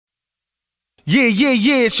Yeah,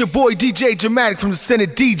 it's your boy DJ Dramatic from the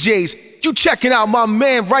Senate DJs. You checking out my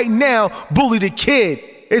man right now, Bully the Kid.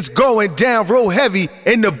 It's going down real heavy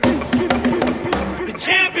in the booth. The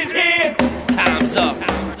champ is here. Time's up.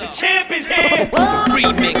 The champ is here.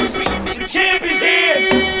 Remix. The champ is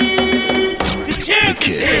here. The champ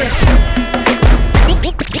is here.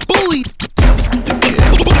 Bully the Kid.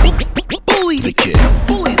 Bully the Kid.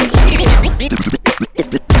 Bully the Kid.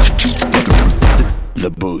 The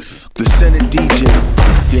booth. The Senate DJ.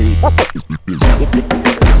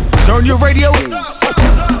 Turn your radios up.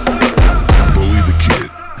 Bully the Kid.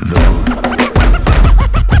 The booth.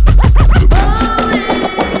 The booth.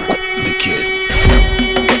 The Kid.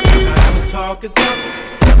 Time to talk is up.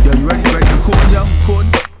 Yo, you ready? Recording, yo?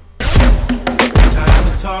 Recording? Time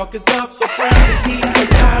to talk is up. So grab the heat. The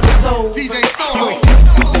time is over. DJ Solo.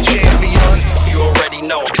 The champion. You already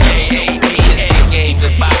know. KAD is the game.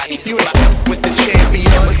 Goodbye. You with the champion.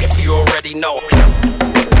 You already know.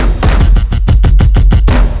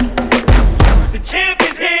 The champ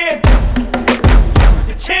is here.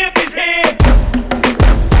 The champ is here.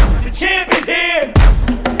 The champ is here.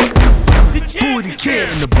 The champ Bully the is Kid here.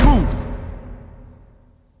 in the booth.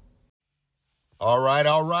 All right.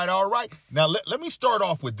 Now, let me start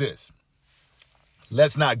off with this.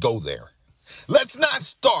 Let's not go there. Let's not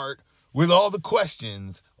start with all the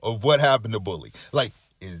questions of what happened to Bully. Like,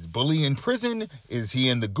 is Bully in prison? Is he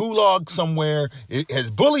in the gulag somewhere?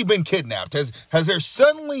 Has Bully been kidnapped? Has there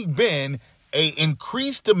suddenly been an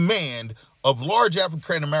increased demand of large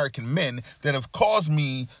African American men that have caused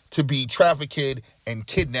me to be trafficked and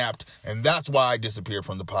kidnapped, and that's why I disappeared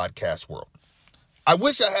from the podcast world? I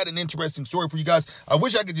wish I had an interesting story for you guys. I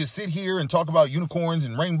wish I could just sit here and talk about unicorns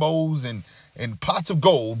and rainbows and pots of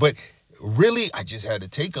gold, but really, I just had to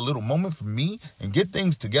take a little moment for me and get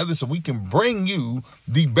things together so we can bring you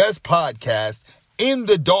the best podcast in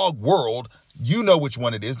the dog world. You know which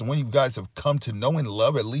one it is, the one you guys have come to know and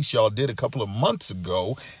love. At least y'all did a couple of months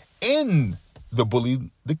ago in the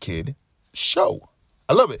Bully the Kid show.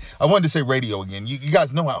 I love it. I wanted to say radio again. You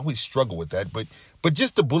guys know I always struggle with that, but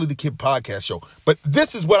just the Bully the Kid podcast show. But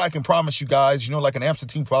this is what I can promise you guys. You know, like an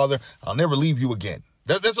absentee father, I'll never leave you again.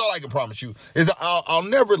 That's all I can promise you, is I'll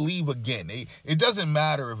never leave again. It doesn't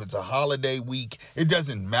matter if it's a holiday week. It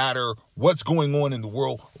doesn't matter what's going on in the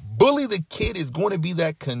world. Bully the Kid is going to be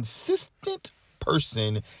that consistent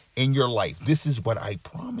person in your life. This is what I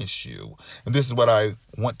promise you. And this is what I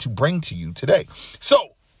want to bring to you today. So,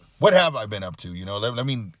 what have I been up to? You know, let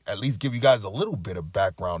me at least give you guys a little bit of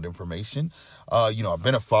background information. I've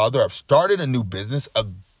been a father. I've started a new business, a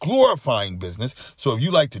glorifying business. So if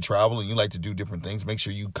you like to travel and you like to do different things, make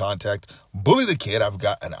sure you contact Bully the Kid. I've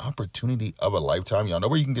got an opportunity of a lifetime. Y'all know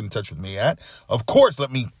where you can get in touch with me at. Of course, let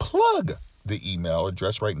me plug the email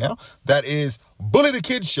address right now. That is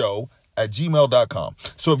bullythekidshow@gmail.com.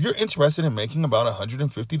 So if you're interested in making about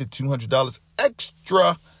 $150 to $200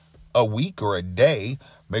 extra a week or a day,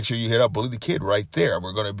 make sure you hit up Bully the Kid right there.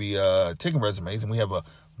 We're going to be taking resumes, and we have a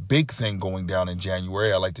big thing going down in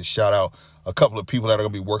January. I'd like to shout out a couple of people that are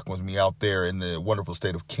going to be working with me out there in the wonderful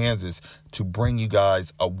state of Kansas to bring you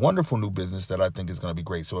guys a wonderful new business that I think is going to be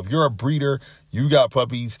great. So if you're a breeder, you got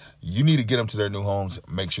puppies, you need to get them to their new homes,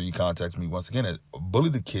 make sure you contact me once again at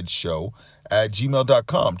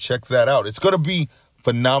bullythekidshow@gmail.com. Check that out. It's going to be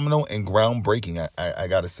phenomenal and groundbreaking. I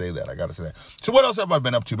got to say that. So what else have I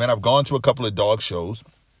been up to, man? I've gone to a couple of dog shows.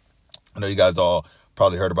 I know you guys all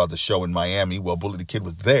probably heard about the show in Miami. Well, Bully the Kid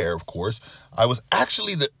was there, of course. I was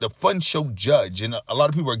actually the fun show judge, and a lot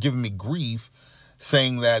of people are giving me grief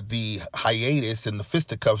saying that the hiatus and the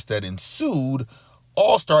fisticuffs that ensued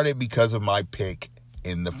all started because of my pick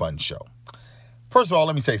in the fun show. First of all,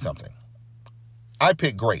 let me say something. I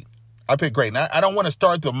picked great. And I don't want to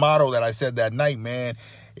start the motto that I said that night, man.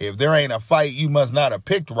 If there ain't a fight, you must not have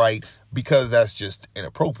picked right, because that's just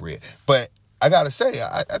inappropriate. But I got to say,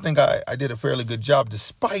 I think I did a fairly good job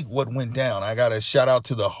despite what went down. I got to shout out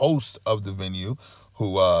to the host of the venue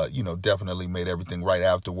who, definitely made everything right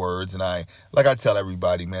afterwards. And I tell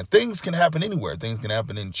everybody, man, things can happen anywhere. Things can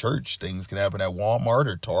happen in church. Things can happen at Walmart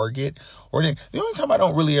or Target. Or the only time I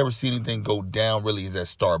don't really ever see anything go down really is at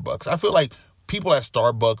Starbucks. I feel like people at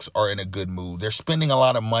Starbucks are in a good mood. They're spending a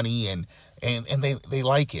lot of money and they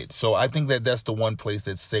like it. So I think that's the one place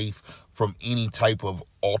that's safe from any type of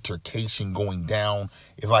altercation going down.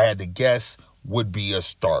 If I had to guess, would be a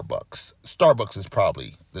Starbucks. Starbucks is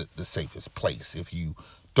probably the safest place if you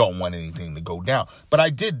don't want anything to go down. But I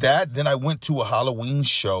did that. Then I went to a Halloween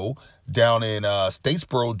show down in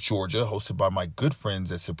Statesboro, Georgia, hosted by my good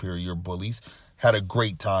friends at Superior Bullies. Had a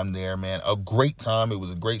great time there, man. A great time. It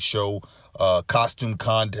was a great show. Costume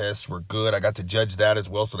contests were good. I got to judge that as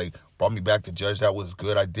well. So they brought me back to judge. That was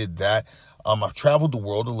good. I did that. I've traveled the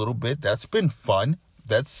world a little bit. That's been fun.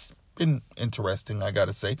 That's been interesting, I got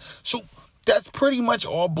to say. So that's pretty much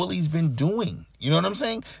all Bully's been doing. You know what I'm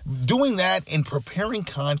saying? Doing that and preparing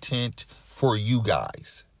content for you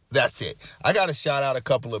guys. That's it. I got to shout out a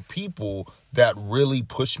couple of people that really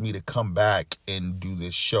pushed me to come back and do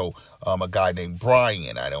this show. A guy named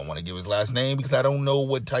Brian. I don't want to give his last name because I don't know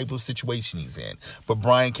what type of situation he's in. But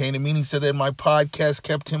Brian came to me and he said that my podcast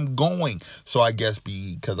kept him going. So I guess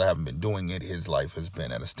because I haven't been doing it, his life has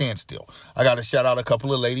been at a standstill. I got to shout out a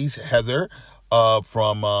couple of ladies. Heather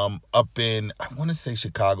from up in, I want to say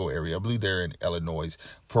Chicago area. I believe they're in Illinois.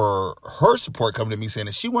 For her support coming to me saying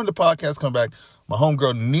that she wanted the podcast come back. My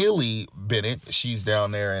homegirl, Neely Bennett, she's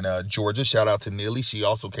down there in Georgia. Shout out to Neely. She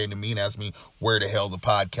also came to me and asked me where the hell the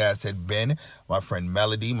podcast had been. My friend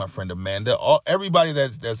Melody, my friend Amanda, everybody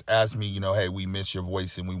that's asked me, hey, we miss your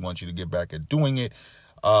voice and we want you to get back at doing it.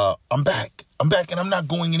 I'm back and I'm not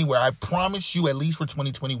going anywhere. I promise you, at least for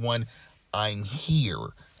 2021, I'm here.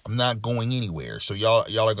 I'm not going anywhere. So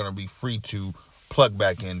y'all are going to be free to plug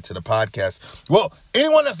back into the podcast. Well,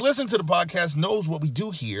 anyone that's listened to the podcast knows what we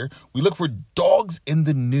do here. We look for dogs in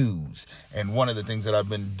the news. And one of the things that I've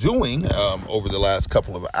been doing over the last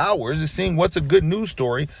couple of hours is seeing what's a good news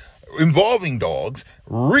story involving dogs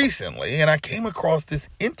recently. And I came across this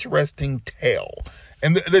interesting tale.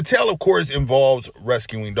 And the tale, of course, involves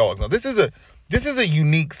rescuing dogs. Now, this is a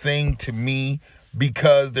unique thing to me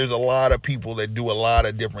because there's a lot of people that do a lot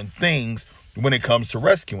of different things when it comes to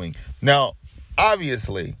rescuing. Now,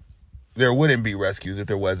 obviously, there wouldn't be rescues if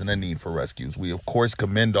there wasn't a need for rescues. We, of course,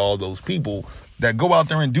 commend all those people that go out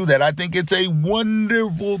there and do that. I think it's a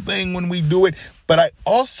wonderful thing when we do it. But I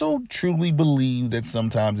also truly believe that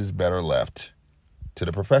sometimes it's better left to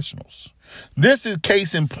the professionals. This is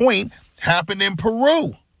case in point happened in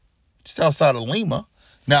Peru, just outside of Lima.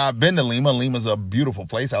 Now, I've been to Lima. Lima's a beautiful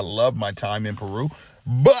place. I love my time in Peru.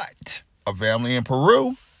 But a family in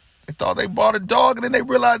Peru, they thought they bought a dog, and then they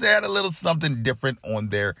realized they had a little something different on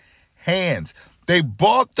their hands. They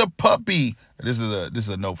bought the puppy. This is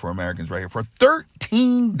a note for Americans right here, for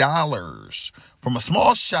 $13 from a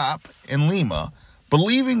small shop in Lima,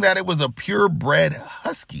 believing that it was a purebred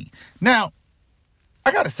husky. Now,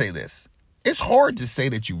 I got to say this. It's hard to say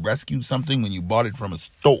that you rescued something when you bought it from a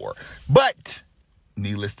store, but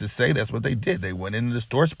needless to say, that's what they did. They went into the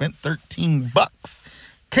store, spent $13,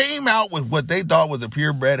 came out with what they thought was a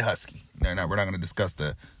purebred husky. Now, we're not going to discuss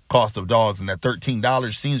the cost of dogs, and that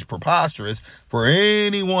 $13 seems preposterous for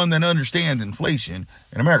anyone that understands inflation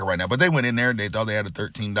in America right now. But they went in there and they thought they had a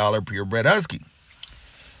 $13 purebred husky.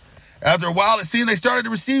 After a while, it seemed they started to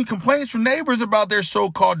receive complaints from neighbors about their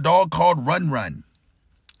so-called dog called Run Run.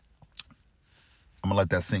 I'm going to let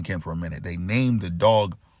that sink in for a minute. They named the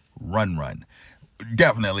dog Run Run.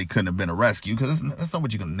 Definitely couldn't have been a rescue, because that's not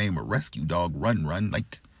what you're going to name a rescue dog. Run Run.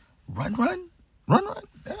 Like, Run Run? Run Run?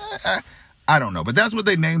 I don't know. But that's what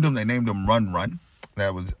they named him. They named him Run Run.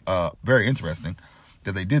 That was very interesting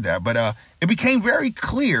that they did that. But it became very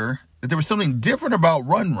clear that there was something different about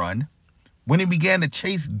Run Run when he began to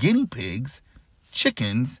chase guinea pigs,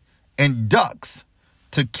 chickens, and ducks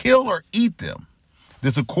to kill or eat them.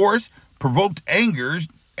 This, of course, provoked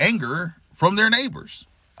anger from their neighbors.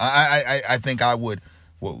 I think I would.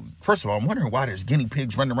 Well, first of all, I'm wondering why there's guinea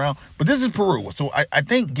pigs running around. But this is Peru. So I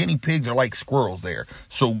think guinea pigs are like squirrels there.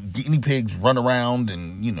 So guinea pigs run around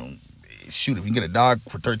and, shoot, if you can get a dog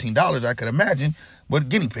for $13, I could imagine. But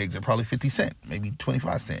guinea pigs are probably 50 cents, maybe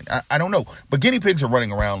 25 cents. I don't know. But guinea pigs are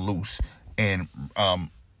running around loose in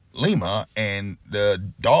Lima. And the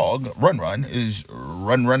dog, Run Run, is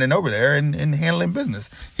running over there and handling business.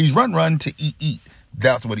 He's run to eat.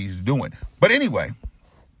 That's what he's doing. But anyway,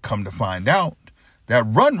 come to find out that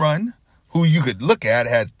Run Run, who you could look at,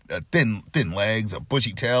 had thin legs, a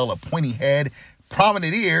bushy tail, a pointy head,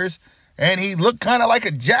 prominent ears, and he looked kind of like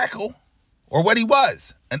a jackal, or what he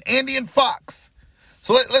was, an Andean fox.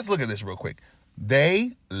 So let's look at this real quick.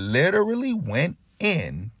 They literally went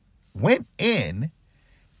in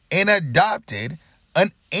and adopted an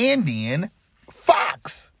Andean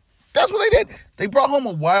fox. That's what they did. They brought home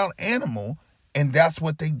a wild animal, and that's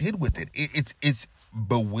what they did with it. It's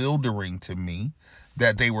bewildering to me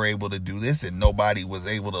that they were able to do this and nobody was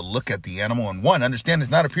able to look at the animal and understand it's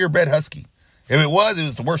not a purebred husky. If it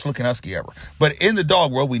was the worst looking husky ever. But in the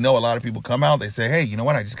dog world, we know a lot of people come out, they say, hey, you know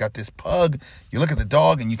what? I just got this pug. You look at the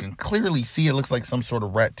dog and you can clearly see it looks like some sort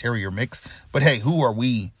of rat terrier mix. But hey, who are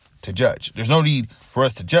we to judge? There's no need for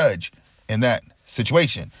us to judge in that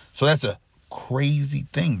situation. So that's a crazy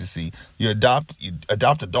thing to see. You adopt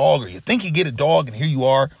a dog, or you think you get a dog, and here you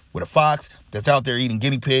are with a fox that's out there eating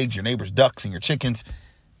guinea pigs, your neighbor's ducks, and your chickens.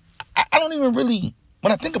 I don't even really,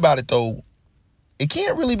 when I think about it though, it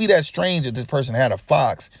can't really be that strange that this person had a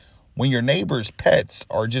fox when your neighbor's pets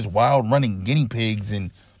are just wild running guinea pigs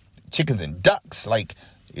and chickens and ducks. Like,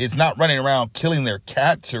 it's not running around killing their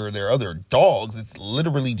cats or their other dogs. It's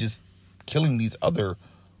literally just killing these other,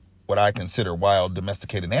 what I consider wild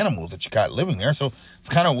domesticated animals that you got living there. So it's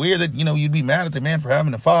kind of weird that, you'd be mad at the man for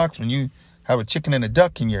having a fox when you have a chicken and a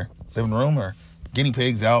duck in your living room, or guinea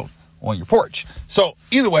pigs out on your porch. So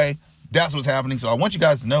either way, that's what's happening. So I want you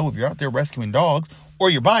guys to know, if you're out there rescuing dogs, or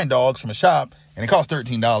you're buying dogs from a shop and it costs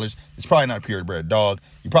 $13, it's probably not a purebred dog.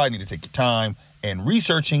 You probably need to take your time and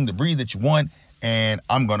researching the breed that you want. And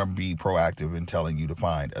I'm going to be proactive in telling you to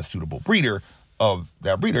find a suitable breeder of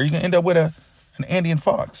that breeder. You're going to end up with an Andean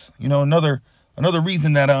fox. Another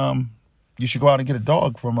reason that you should go out and get a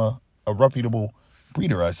dog from a reputable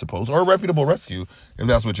breeder, I suppose, or a reputable rescue, if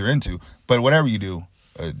that's what you're into. But whatever you do,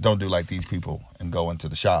 don't do like these people and go into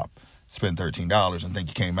the shop, spend $13 and think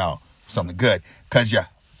you came out with something good, because you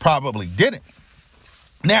probably didn't.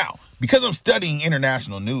 Now, because I'm studying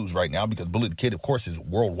international news right now, because Bully the Kid, of course, is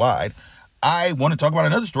worldwide, I want to talk about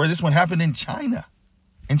another story. This one happened in China.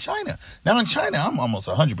 Now, in China, I'm almost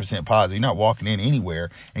 100% positive you're not walking in anywhere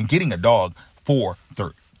and getting a dog for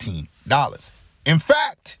 $13. In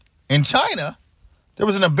fact, in China, there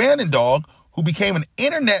was an abandoned dog who became an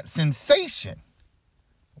internet sensation.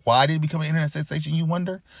 Why did he become an internet sensation, you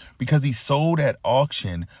wonder? Because he sold at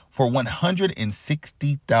auction for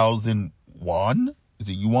 160,000 won. Is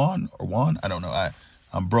it yuan or won? I don't know.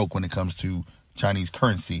 I'm broke when it comes to Chinese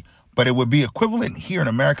currency. But it would be equivalent here in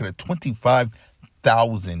America to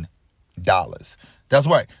 $25,000. That's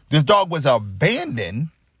right. This dog was abandoned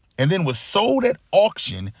and then was sold at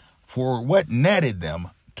auction for what netted them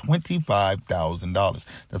 $25,000.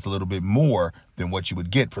 That's a little bit more than what you would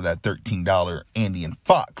get for that $13 Andean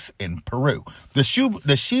fox in Peru. The Shiba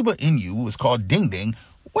Inu was called Deng-Deng.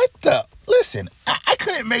 Listen, I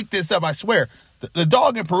couldn't make this up, I swear. The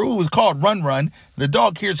dog in Peru was called Run Run. The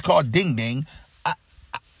dog here is called Deng-Deng.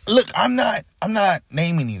 Look, I'm not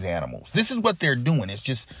naming these animals. This is what they're doing. It's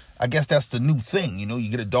just, I guess that's the new thing. You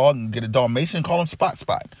get a dog and get a Dalmatian, call him Spot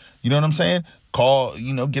Spot. You know what I'm saying?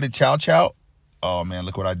 Get a Chow Chow. Oh man,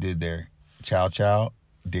 look what I did there. Chow Chow,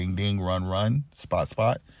 Ding Ding, Run Run, Spot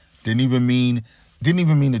Spot. Didn't even mean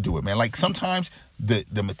to do it, man. Like, sometimes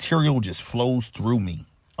the material just flows through me.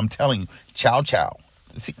 I'm telling you, Chow Chow.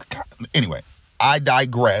 See, anyway, I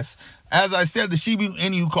digress. As I said, the Shiba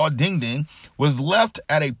Inu called Deng-Deng was left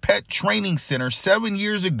at a pet training center 7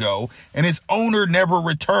 years ago, and its owner never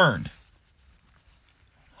returned.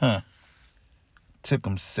 Took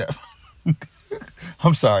him 7.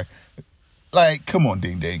 I'm sorry. Like, come on,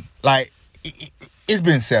 Deng-Deng. Like, it's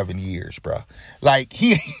been 7 years, bro. Like,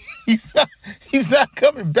 he's not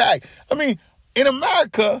coming back. I mean, in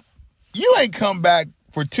America, you ain't come back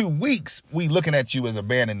for 2 weeks. We looking at you as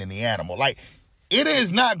abandoning the animal. Like, it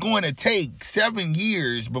is not going to take 7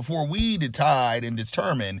 years before we decide and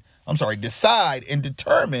determine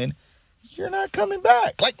you're not coming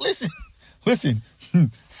back. Like, listen,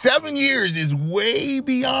 7 years is way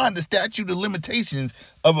beyond the statute of limitations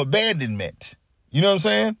of abandonment. You know what I'm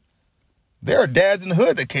saying? There are dads in the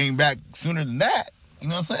hood that came back sooner than that. You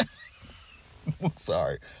know what I'm saying? I'm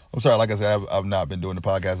sorry. Like I said, I've not been doing the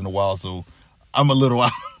podcast in a while, so I'm a little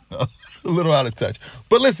out of touch.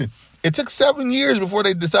 But listen, it took 7 years before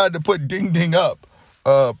they decided to put Deng-Deng up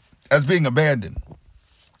as being abandoned.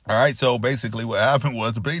 All right, so basically what happened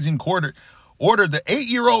was the Beijing court ordered the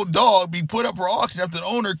 8-year-old dog be put up for auction after the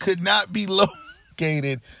owner could not be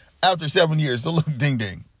located after 7 years. So look,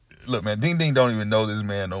 Deng-Deng. Look, man, Deng-Deng don't even know this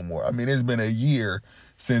man no more. I mean, it's been a year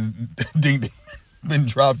since Deng-Deng been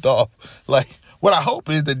dropped off. Like, what I hope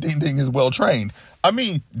is that Deng-Deng is well trained. I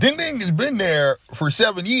mean, Deng-Deng has been there for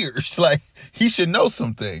 7 years. Like, he should know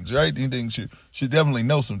some things, right? Deng-Deng should definitely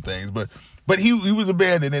know some things. But he was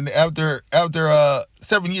abandoned, and after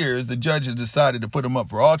 7 years, the judge has decided to put him up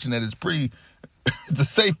for auction. That is it's a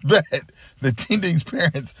safe bet that Deng-Deng's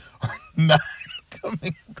parents are not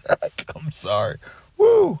coming back. I'm sorry.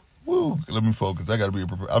 Woo. Let me focus.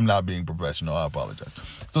 I'm not being professional. I apologize.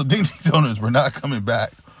 So Deng-Deng's owners were not coming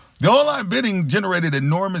back. The online bidding generated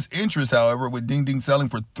enormous interest, however, with Deng-Deng selling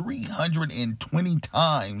for 320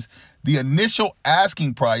 times the initial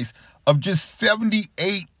asking price of just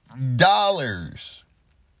 $78.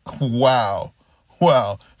 Wow.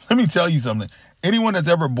 Let me tell you something. Anyone that's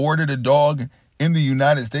ever boarded a dog in the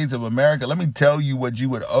United States of America, let me tell you what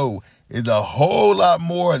you would owe is a whole lot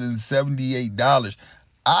more than $78.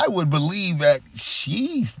 I would believe that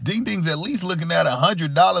Deng-Deng's at least looking at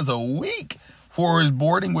 $100 a week for his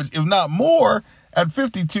boarding, which, if not more, at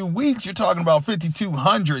 52 weeks, you're talking about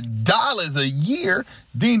 $5,200 a year.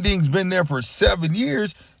 Deng-Deng's been there for 7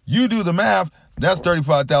 years. You do the math, that's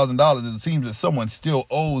 $35,000. It seems that someone still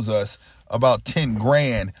owes us about 10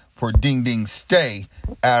 grand for Deng-Deng's stay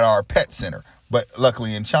at our pet center. But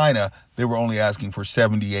luckily in China, they were only asking for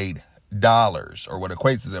 $78, or what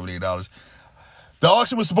equates to $78. The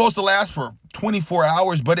auction was supposed to last for 24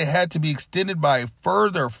 hours, but it had to be extended by a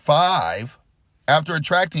further 5 after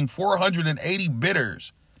attracting 480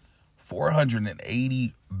 bidders.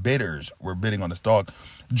 480 bidders were bidding on this dog.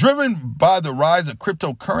 Driven by the rise of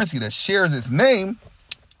cryptocurrency that shares its name,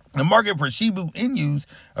 the market for Shiba Inus,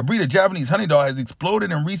 a breed of Japanese honey dog, has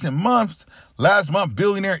exploded in recent months. Last month,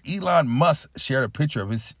 billionaire Elon Musk shared a picture of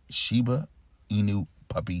his Shiba Inu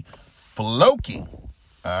puppy, Floki.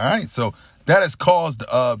 All right, so that has caused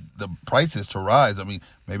the prices to rise. I mean,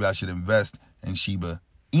 maybe I should invest in Shiba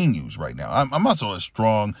Inus right now. I'm also a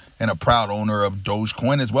strong and a proud owner of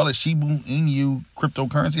Dogecoin as well as Shiba Inu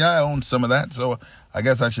cryptocurrency. I own some of that, so I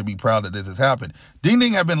guess I should be proud that this has happened.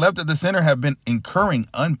 Deng-Deng have been left at the center, have been incurring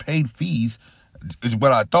unpaid fees, is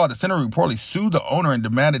what I thought. The center reportedly sued the owner and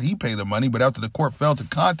demanded he pay the money, but after the court failed to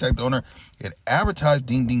contact the owner, it advertised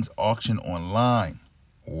Deng-Deng's auction online.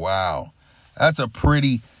 Wow. That's a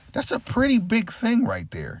pretty big thing right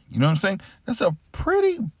there. You know what I'm saying? That's a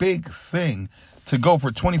pretty big thing to go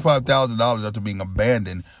for $25,000 after being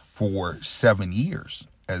abandoned for 7 years,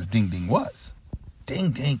 as Deng-Deng was.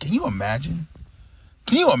 Deng-Deng, can you imagine?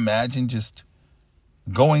 Can you imagine just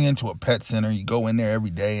going into a pet center? You go in there every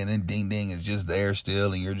day and then Deng-Deng is just there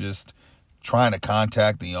still and you're just trying to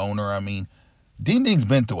contact the owner. I mean, Deng-Deng's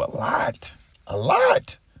been through a lot.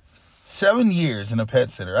 7 years in a pet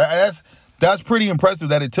center. That's pretty impressive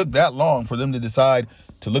that it took that long for them to decide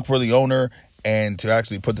to look for the owner and to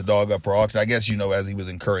actually put the dog up for auction. I guess, as he was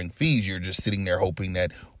incurring fees, you're just sitting there hoping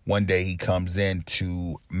that one day he comes in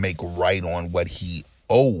to make right on what he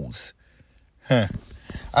owes. I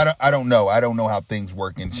don't know. I don't know how things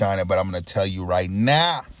work in China, but I'm going to tell you right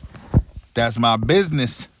now, that's my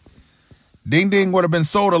business. Deng-Deng would have been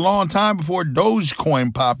sold a long time before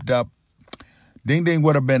Dogecoin popped up. Deng-Deng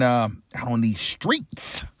would have been on these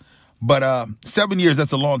streets. But 7 years,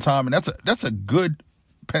 that's a long time, and that's a good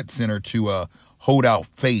pet center to hold out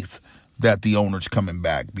faith that the owner's coming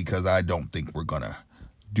back, because I don't think we're gonna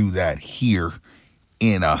do that here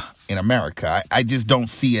in America. I just don't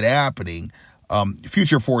see it happening.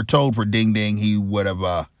 Future foretold for Deng-Deng, he would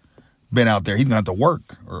have been out there. He's gonna have to work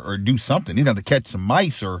or do something. He's gonna have to catch some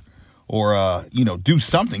mice or do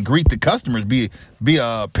something. Greet the customers. Be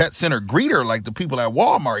a pet center greeter like the people at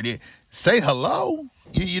Walmart. Say hello.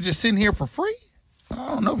 You're just sitting here for free? I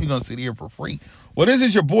don't know if you're going to sit here for free. Well, this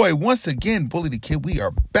is your boy, once again, Bully the Kid. We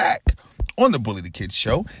are back on the Bully the Kid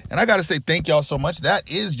show. And I got to say thank y'all so much.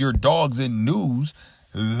 That is your Dogs in News.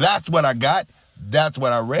 That's what I got. That's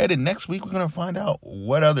what I read. And next week, we're going to find out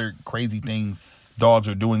what other crazy things dogs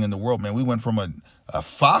are doing in the world, man. We went from a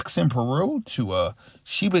fox in Peru to a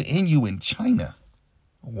Shiba Inu in China.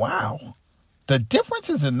 Wow. The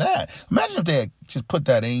differences in that. Imagine if they had just put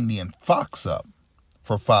that Indian fox up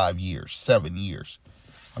for 5 years, 7 years.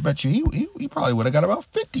 I bet you he probably would have got about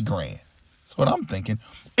 50 grand. That's what I'm thinking.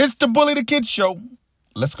 It's the Bully the Kid show.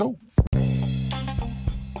 Let's go.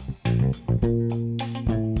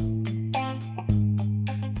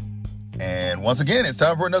 And once again, it's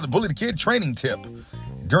time for another Bully the Kid training tip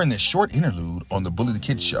during this short interlude on the Bully the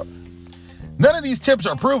Kid show. None of these tips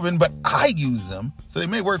are proven, but I use them, so they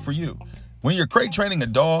may work for you. When you're crate training a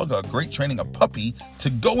dog or crate training a puppy to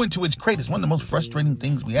go into its crate, it's one of the most frustrating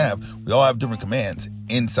things we have. We all have different commands: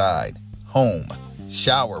 inside, home,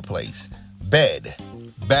 shower place, bed,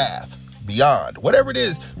 bath, beyond. Whatever it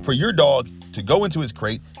is for your dog to go into its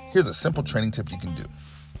crate, here's a simple training tip you can do.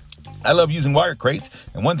 I love using wire crates,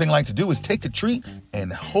 and one thing I like to do is take the treat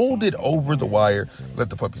and hold it over the wire. Let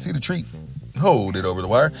the puppy see the treat. Hold it over the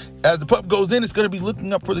wire. As the pup goes in, it's going to be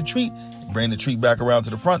looking up for the treat. Bring the treat back around to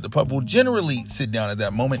the front. The pup will generally sit down at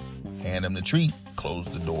that moment, hand him the treat, close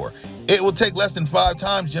the door. It will take less than 5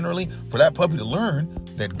 times generally for that puppy to learn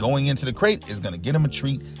that going into the crate is going to get him a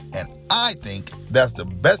treat. And I think that's the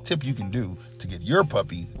best tip you can do to get your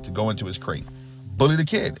puppy to go into his crate. Bully the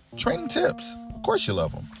Kid, training tips. Of course you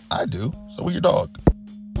love them. I do. So will your dog.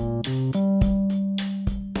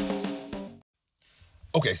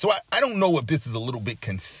 Okay, so I don't know if this is a little bit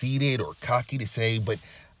conceited or cocky to say, but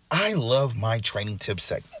I love my training tip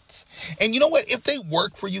segments. And you know what? If they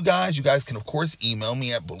work for you guys can, of course, email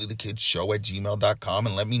me at bullythekidshow@gmail.com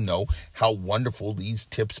and let me know how wonderful these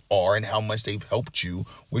tips are and how much they've helped you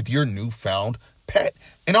with your newfound pet.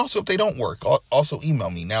 And also, if they don't work, also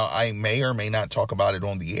email me. Now, I may or may not talk about it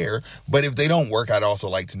on the air, but if they don't work, I'd also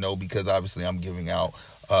like to know, because obviously I'm giving out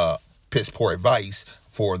piss poor advice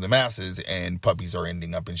for the masses, and puppies are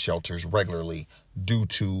ending up in shelters regularly due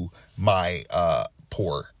to my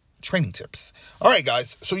poor training tips. All right,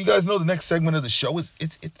 guys. So you guys know the next segment of the show is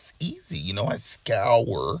it's easy. You know, I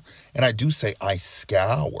scour, and I do say I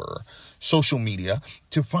scour social media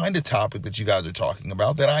to find a topic that you guys are talking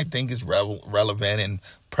about that I think is relevant and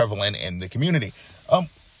prevalent in the community.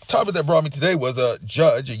 Topic that brought me today was a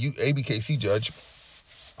judge, a ABKC judge,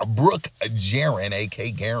 Brooke Jaron,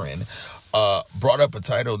 a.k.a. Garin, brought up a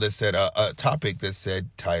topic that said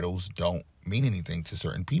titles don't mean anything to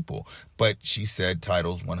certain people, but she said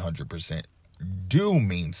titles 100% do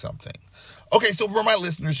mean something. Okay, so for my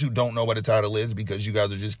listeners who don't know what a title is, because you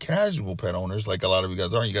guys are just casual pet owners, like a lot of you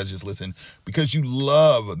guys are, you guys just listen because you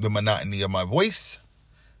love the monotony of my voice.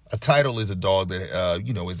 A title is a dog that,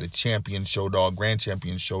 is a champion show dog, grand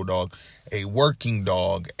champion show dog, a working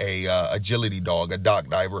dog, a agility dog, a dock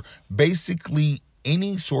diver, basically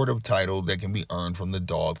any sort of title that can be earned from the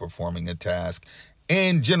dog performing a task,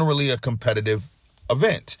 and generally a competitive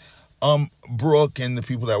event. Brooke and the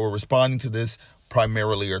people that were responding to this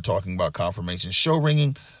primarily are talking about confirmation show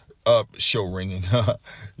winning,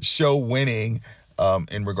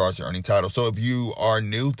 in regards to earning titles. So if you are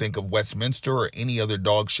new, think of Westminster or any other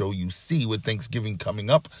dog show you see. With Thanksgiving coming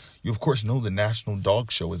up, you of course know the National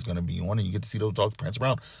Dog Show is going to be on, and you get to see those dogs prance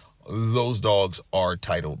around. Those dogs are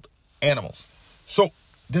titled animals. So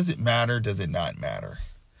does it matter? Does it not matter?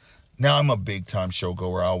 Now, I'm a big time show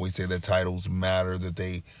goer. I always say that titles matter, that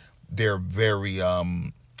they're very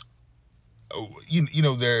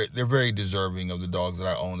they're very deserving of the dogs that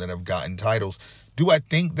I own that have gotten titles. Do I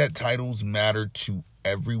think that titles matter to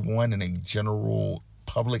everyone in a general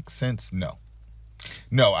public sense? No,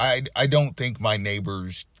 I don't think my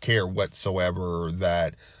neighbors care whatsoever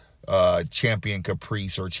that Champion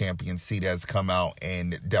Caprice or Champion Ceta has come out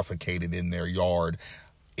and defecated in their yard.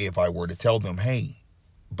 If I were to tell them, hey,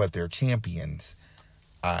 but they're champions,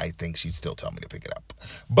 I think she'd still tell me to pick it up.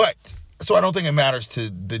 But so I don't think it matters to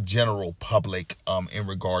the general public in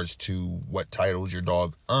regards to what titles your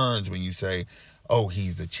dog earns when you say, oh,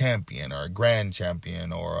 he's a champion or a grand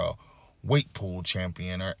champion or a weight pool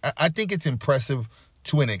champion. Or I think it's impressive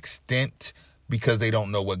to an extent because they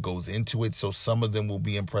don't know what goes into it. So some of them will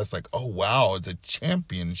be impressed like, oh, wow, it's a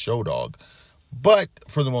champion show dog. But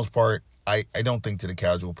for the most part, I don't think to the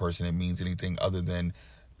casual person it means anything other than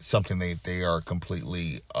something they are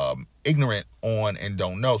completely ignorant on and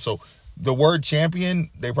don't know. So the word champion,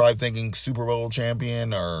 they're probably thinking Super Bowl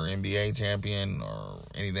champion or NBA champion or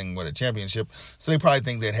anything with a championship. So they probably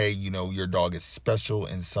think that, hey, your dog is special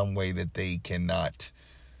in some way that they cannot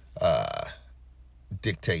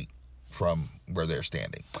dictate from where they're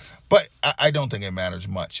standing. But I don't think it matters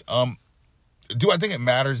much. Do I think it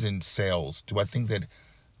matters in sales? Do I think that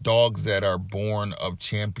dogs that are born of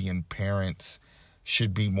champion parents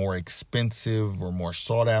should be more expensive or more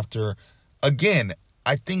sought after? Again,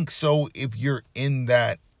 I think so if you're in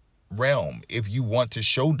that realm. If you want to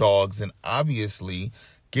show dogs, then obviously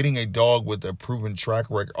getting a dog with a proven track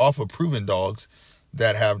record off of proven dogs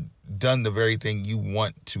that have done the very thing you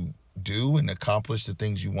want to do and accomplish the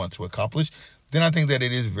things you want to accomplish, then I think that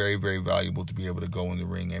it is very, very valuable to be able to go in the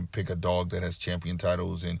ring and pick a dog that has champion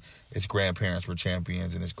titles and its grandparents were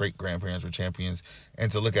champions and its great-grandparents were champions, and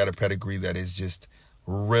to look at a pedigree that is just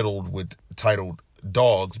riddled with titled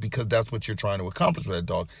dogs because that's what you're trying to accomplish with that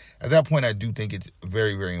dog. At that point, I do think it's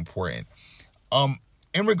very, very important.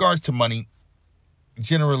 In regards to money,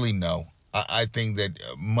 generally, no. I think that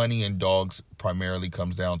money in dogs primarily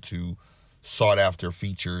comes down to sought-after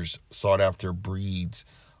features, sought-after breeds.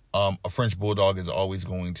 A French Bulldog is always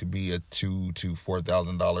going to be a $2,000 to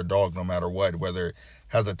 $4,000 dog, no matter what. Whether it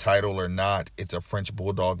has a title or not, it's a French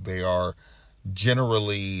Bulldog. They are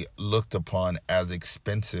generally looked upon as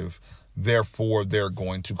expensive. Therefore, they're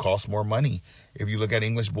going to cost more money. If you look at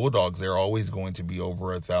English Bulldogs, they're always going to be over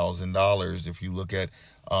 $1,000. If you look at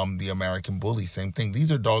the American Bully, same thing.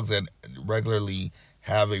 These are dogs that regularly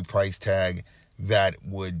have a price tag that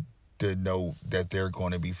would denote that they're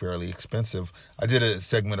going to be fairly expensive. I did a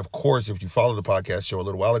segment, of course, if you follow the podcast show a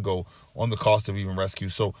little while ago, on the cost of even rescue.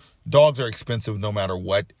 So dogs are expensive no matter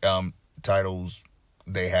what titles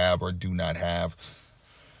they have or do not have.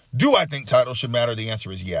 Do I think titles should matter? The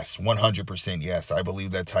answer is yes, 100% yes. I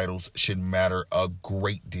believe that titles should matter a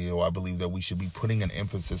great deal. I believe that we should be putting an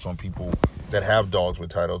emphasis on people that have dogs with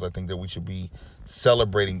titles. I think that we should be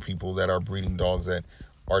celebrating people that are breeding dogs that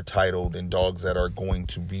are titled and dogs that are going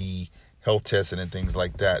to be health tested and things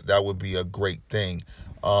like that. That would be a great thing.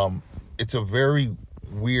 It's a very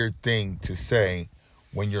weird thing to say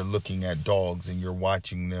when you're looking at dogs and you're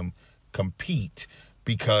watching them compete,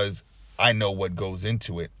 because I know what goes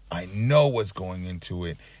into it. I know what's going into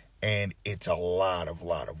it, and it's a lot of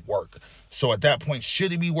work. So at that point,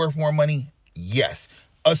 should it be worth more money? Yes,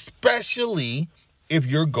 especially if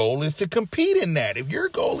your goal is to compete in that. If your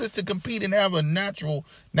goal is to compete and have a national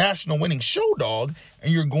winning show dog,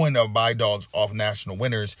 and you're going to buy dogs off national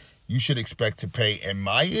winners, you should expect to pay, in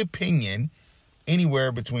my opinion,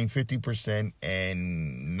 anywhere between 50%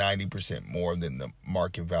 and 90% more than the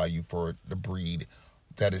market value for the breed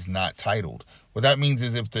that is not titled. What that means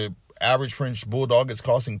is if the average French Bulldog is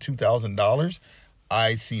costing $2,000,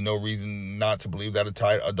 I see no reason not to believe that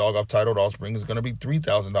a dog off titled offspring is going to be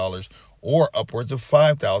 $3,000 or upwards of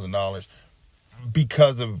 $5,000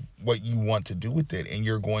 because of what you want to do with it. And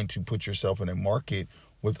you're going to put yourself in a market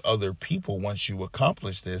with other people once you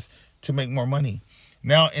accomplish this to make more money.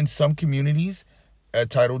 Now, in some communities, a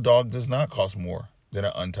titled dog does not cost more than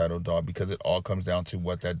an untitled dog because it all comes down to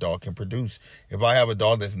what that dog can produce. If I have a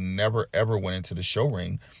dog that's never, ever went into the show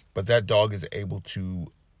ring, but that dog is able to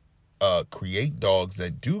create dogs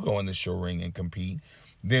that do go in the show ring and compete,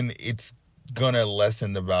 then it's going to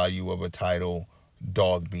lessen the value of a titled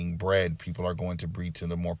dog being bred. People are going to breed to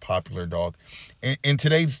the more popular dog. In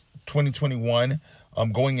today's 2021,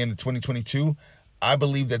 going into 2022, I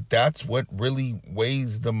believe that that's what really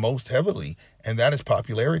weighs the most heavily, and that is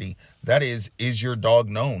popularity. That is your dog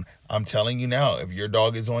known? I'm telling you now, if your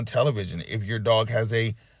dog is on television, if your dog has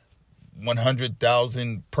a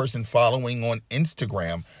 100,000 person following on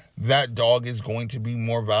Instagram, that dog is going to be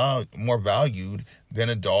more valued than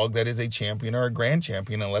a dog that is a champion or a grand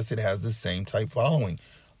champion, unless it has the same type following.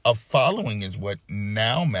 A following is what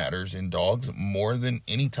now matters in dogs more than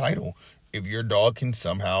any title. If your dog can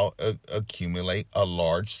somehow accumulate a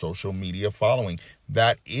large social media following,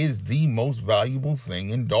 that is the most valuable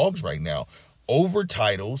thing in dogs right now. Over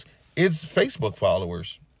titles is Facebook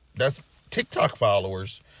followers. That's TikTok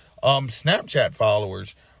followers, Snapchat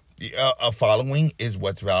followers. A following is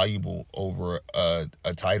what's valuable over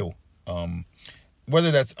a title.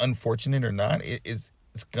 Whether that's unfortunate or not, it's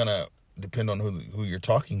going to depend on who you're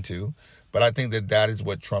talking to. But I think that is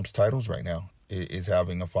what trumps titles right now, is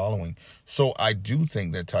having a following. So I do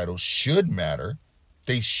think that titles should matter.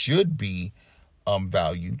 They should be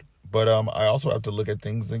valued. But I also have to look at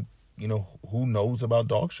things like, who knows about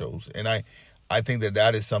dog shows. And I think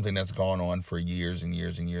that is something that's gone on for years and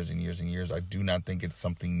years and years and years and years. I do not think it's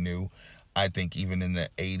something new. I think even in the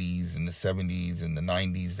 80s and the 70s and the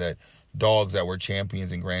 90s that dogs that were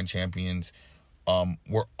champions and grand champions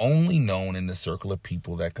were only known in the circle of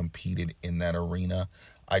people that competed in that arena.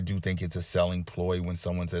 I do think it's a selling ploy when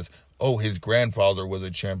someone says, oh, his grandfather was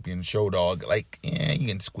a champion show dog. Like, you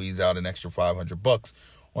can squeeze out an extra $500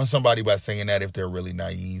 on somebody by saying that if they're really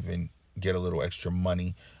naive and get a little extra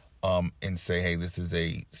money and say, hey, this is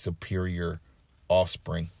a superior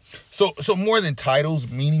offspring. So more than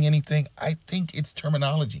titles meaning anything, I think it's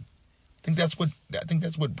terminology. I think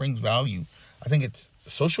that's what brings value. I think it's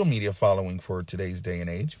social media following for today's day and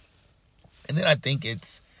age. And then I think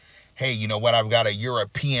it's, hey, you know what? I've got a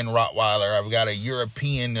European Rottweiler. I've got a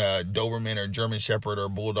European Doberman or German Shepherd or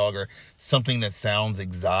Bulldog or something that sounds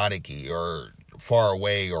exotic-y or far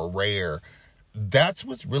away or rare. That's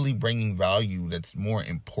what's really bringing value that's more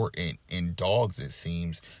important in dogs, it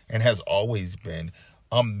seems, and has always been.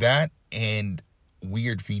 That and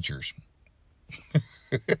weird features.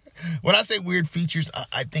 When I say weird features,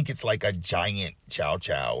 I think it's like a giant Chow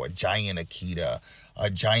Chow, a giant Akita, a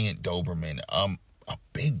giant Doberman, a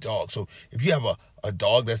big dog. So if you have a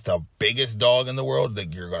dog that's the biggest dog in the world,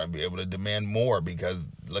 like, you're going to be able to demand more because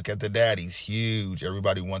look at the dad, he's huge.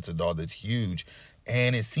 Everybody wants a dog that's huge.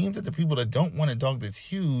 And it seems that the people that don't want a dog that's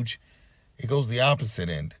huge, it goes the opposite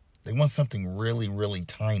end. They want something really, really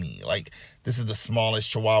tiny. Like, this is the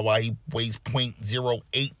smallest Chihuahua. He weighs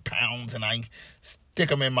 0.08 pounds, and I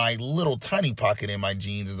stick him in my little tiny pocket in my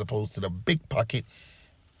jeans as opposed to the big pocket.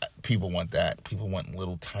 People want that. People want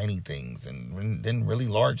little tiny things and then really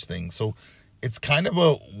large things. So it's kind of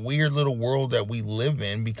a weird little world that we live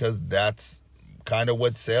in, because that's kind of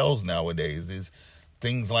what sells nowadays, is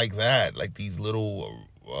things like that, like these little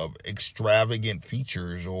extravagant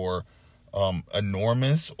features or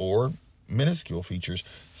enormous or minuscule features.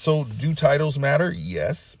 So do titles matter?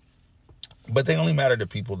 Yes. But they only matter to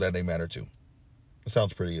people that they matter to. It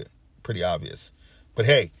sounds pretty obvious. But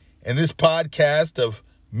hey, in this podcast of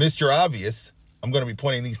Mr. Obvious, I'm going to be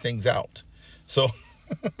pointing these things out. So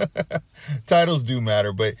titles do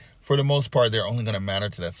matter, but for the most part, they're only going to matter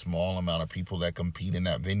to that small amount of people that compete in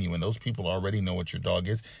that venue. And those people already know what your dog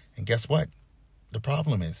is. And guess what? The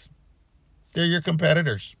problem is they're your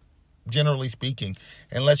competitors, generally speaking.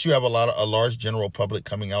 Unless you have a large general public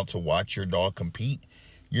coming out to watch your dog compete,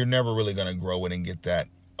 you're never really going to grow it and get that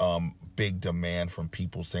big demand from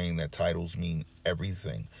people saying that titles mean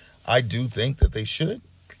everything. I do think that they should.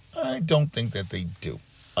 I don't think that they do,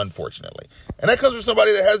 unfortunately. And that comes from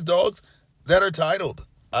somebody that has dogs that are titled.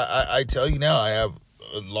 I tell you now, I have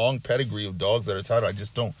a long pedigree of dogs that are titled. I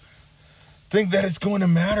just don't think that it's going to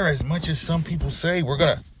matter as much as some people say. We're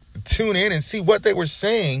going to tune in and see what they were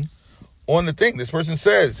saying on the thing. This person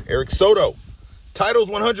says, Eric Soto, titles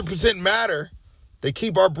 100% matter. They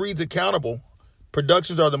keep our breeds accountable.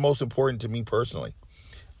 Productions are the most important to me personally.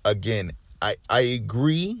 Again, I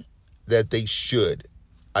agree that they should.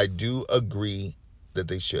 I do agree that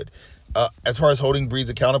they should. As far as holding breeds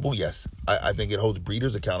accountable, yes. I think it holds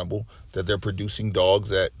breeders accountable that they're producing dogs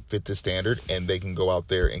that fit the standard and they can go out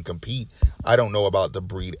there and compete. I don't know about the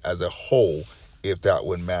breed as a whole, if that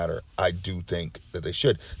would matter. I do think that they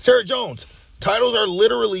should. Sarah Jones, titles are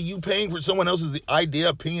literally you paying for someone else's idea,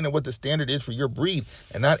 opinion of what the standard is for your breed.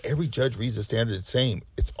 And not every judge reads the standard the same.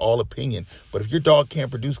 It's all opinion. But if your dog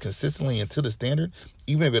can't produce consistently into the standard,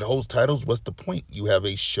 even if it holds titles, what's the point? You have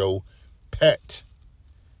a show pet.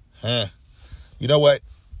 You know what?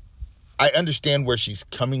 I understand where she's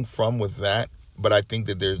coming from with that, but I think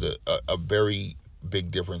that there's a very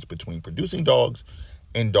big difference between producing dogs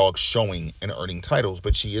and dogs showing and earning titles.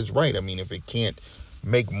 But she is right. I mean, if it can't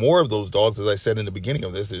make more of those dogs, as I said in the beginning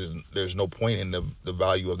of this, there's no point in the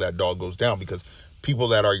value of that dog goes down, because people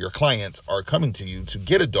that are your clients are coming to you to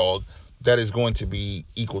get a dog that is going to be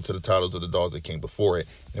equal to the titles of the dogs that came before it.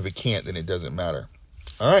 And if it can't, then it doesn't matter.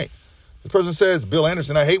 All right. This person says, Bill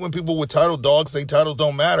Anderson, I hate when people with titled dogs say titles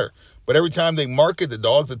don't matter. But every time they market the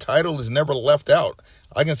dogs, the title is never left out.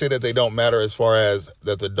 I can say that they don't matter as far as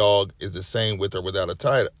that the dog is the same with or without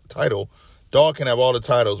a title. Dog can have all the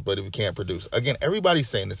titles, but if it can't produce. Again, everybody's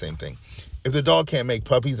saying the same thing. If the dog can't make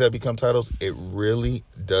puppies that become titles, it really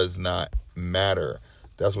does not matter.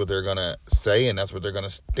 That's what they're going to say, and that's what they're going to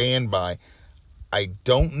stand by. I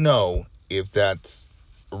don't know if that's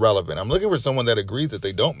relevant. I'm looking for someone that agrees that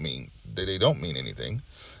they don't mean anything.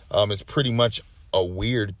 It's pretty much a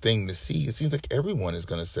weird thing to see. It seems like everyone is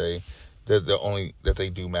going to say that they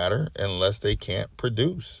do matter unless they can't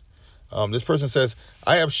produce. This person says,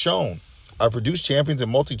 I produce champions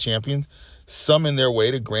and multi-champions, some in their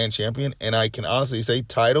way to grand champion, and I can honestly say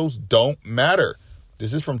titles don't matter.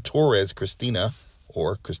 This is from Torres Christina,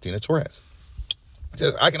 or Christina Torres. It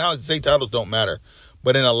says, I can honestly say titles don't matter,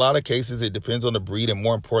 but in a lot of cases, it depends on the breed and,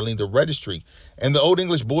 more importantly, the registry. And the Old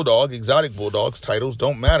English Bulldog, exotic bulldogs, titles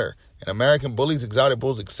don't matter. And American bullies, exotic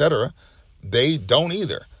bulls, etc., they don't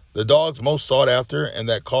either. The dogs most sought after and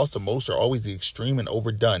that cost the most are always the extreme and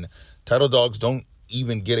overdone. Title dogs don't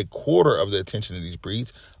even get a quarter of the attention of these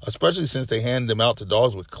breeds, especially since they hand them out to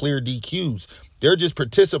dogs with clear DQs. They're just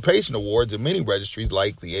participation awards in many registries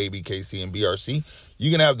like the ABKC and BRC. You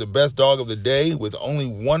can have the best dog of the day with only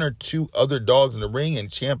one or two other dogs in the ring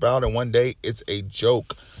and champ out in one day. It's a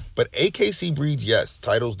joke. But AKC breeds, yes,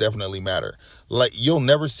 titles definitely matter. Like, you'll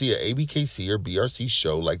never see an ABKC or BRC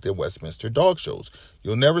show like the Westminster dog shows.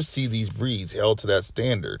 You'll never see these breeds held to that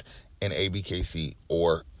standard in ABKC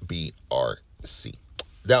or BRC.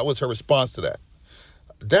 That was her response to that.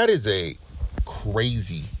 That is a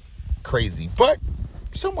crazy, but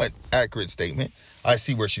somewhat accurate statement. I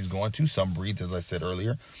see where she's going to. Some breeds, as I said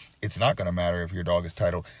earlier, it's not going to matter if your dog is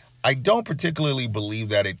titled. I don't particularly believe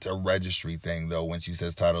that it's a registry thing, though, when she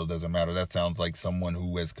says title doesn't matter. That sounds like someone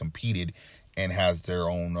who has competed and has their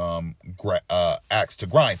own axe to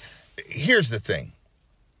grind. Here's the thing.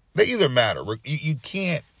 They either matter. You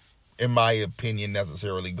can't, in my opinion,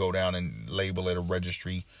 necessarily go down and label it a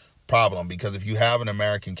registry problem, because if you have an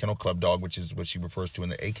American Kennel Club dog, which is what she refers to in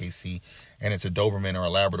the AKC, and it's a Doberman or a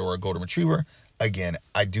Labrador or a Golden Retriever, again,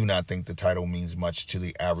 I do not think the title means much to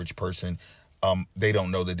the average person. They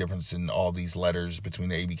don't know the difference in all these letters between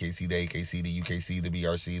the ABKC, the AKC, the UKC, the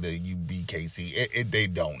BRC, the UBKC. They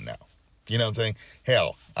don't know. You know what I'm saying?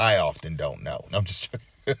 Hell, I often don't know. I'm just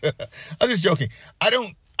joking. I'm just joking. I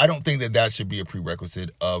don't think that should be a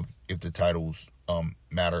prerequisite of if the titles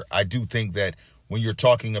matter. I do think that when you're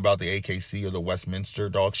talking about the AKC or the Westminster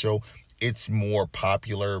Dog Show, it's more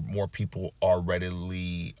popular. More people are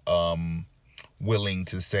readily willing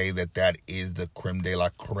to say that is the creme de la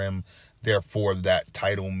creme. Therefore, that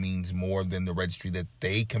title means more than the registry that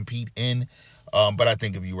they compete in. But I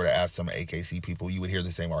think if you were to ask some AKC people, you would hear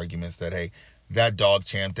the same arguments that, hey, that dog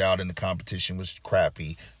champed out and the competition was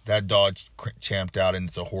crappy. That dog champed out and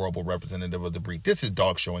it's a horrible representative of the breed. This is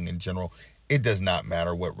dog showing in general. It does not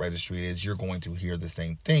matter what registry it is. You're going to hear the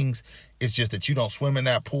same things. It's just that you don't swim in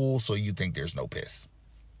that pool, so you think there's no piss.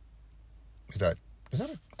 I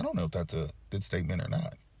don't know if that's a good statement or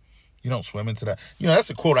not. You don't swim into that. That's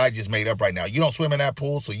a quote I just made up right now. You don't swim in that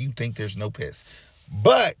pool, so you think there's no piss.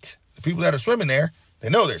 But the people that are swimming there, they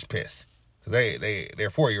know there's piss. Because their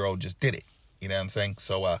 4-year-old just did it. You know what I'm saying?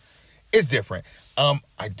 So it's different.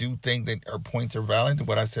 I do think that her points are valid.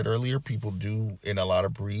 What I said earlier, people do, in a lot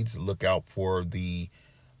of breeds, look out for the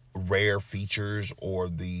rare features or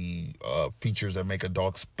the features that make a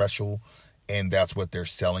dog special. And that's what their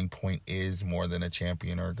selling point is, more than a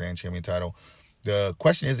champion or a grand champion title. The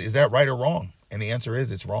question is that right or wrong? And the answer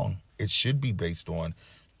is it's wrong. It should be based on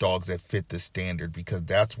dogs that fit the standard, because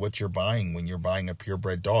that's what you're buying when you're buying a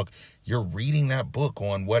purebred dog. You're reading that book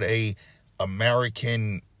on what a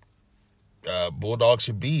American bulldog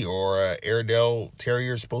should be, or a Airedale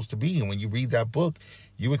Terrier is supposed to be. And when you read that book,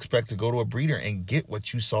 you expect to go to a breeder and get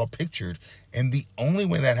what you saw pictured. And the only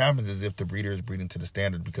way that happens is if the breeder is breeding to the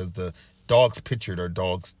standard, because the dogs pictured are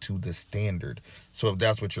dogs to the standard. So if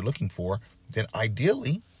that's what you're looking for, then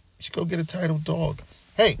ideally, you should go get a titled dog.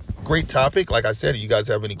 Hey, great topic. Like I said, if you guys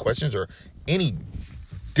have any questions or any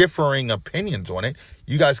differing opinions on it,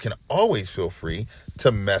 you guys can always feel free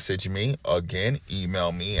to message me. Again,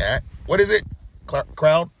 email me at, what is it?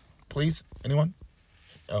 Crowd, please? Anyone?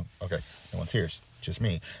 Oh, okay. No one's here. It's just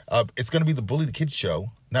me. It's going to be the Bully the Kid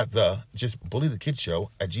Show, just Bully the Kid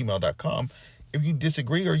Show @gmail.com. If you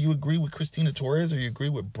disagree or you agree with Christina Torres or you agree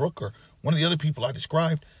with Brooke or one of the other people I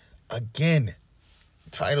described, again,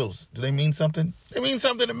 titles, do they mean something? They mean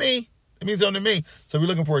something to me. It means something to me. So if you're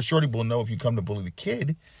looking for a shorty bull, know if you come to Bully the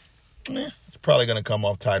Kid, it's probably going to come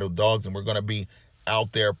off titled dogs, and we're going to be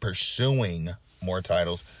out there pursuing more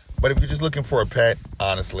titles. But if you're just looking for a pet,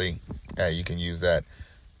 honestly, you can use that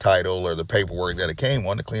title or the paperwork that it came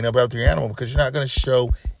on to clean up after your animal, because you're not going to show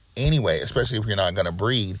anyway, especially if you're not going to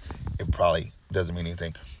breed. It probably doesn't mean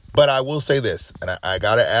anything. But I will say this, and I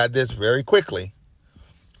got to add this very quickly.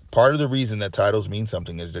 Part of the reason that titles mean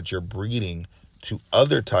something is that you're breeding to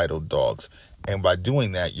other titled dogs. And by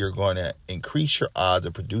doing that, you're going to increase your odds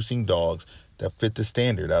of producing dogs that fit the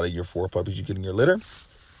standard. Out of your 4 puppies you get in your litter,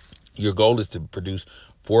 your goal is to produce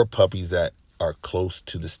 4 puppies that are close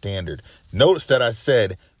to the standard. Notice that I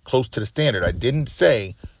said close to the standard. I didn't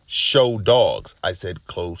say show dogs. I said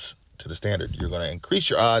close to the standard. You're going to increase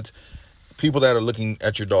your odds. People that are looking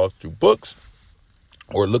at your dog through books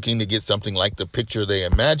or looking to get something like the picture they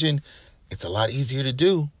imagine, it's a lot easier to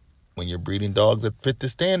do when you're breeding dogs that fit the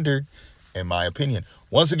standard, in my opinion.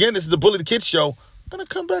 Once again, this is the Bully the Kid Show. I'm going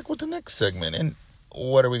to come back with the next segment. And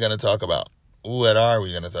what are we going to talk about? What are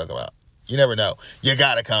we going to talk about? You never know. You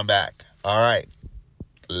got to come back. All right.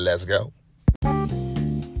 Let's go.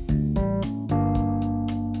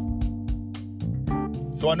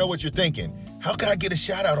 So I know what you're thinking. How can I get a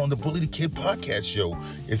shout out on the Bully the Kid podcast show?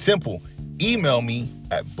 It's simple. Email me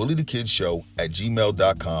at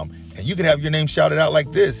bullythekidshow@gmail.com, and you can have your name shouted out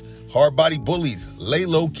like this: Hard Body Bullies, Lay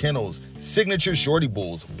Low Kennels, Signature Shorty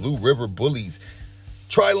Bulls, Blue River Bullies,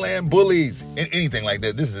 Tri-Land Bullies, and anything like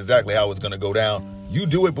that. This is exactly how it's going to go down. You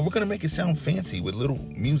do it, but we're going to make it sound fancy with little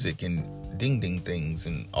music and ding-ding things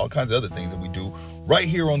and all kinds of other things that we do right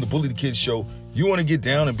here on the Bully the Kid Show. You want to get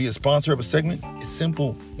down and be a sponsor of a segment? It's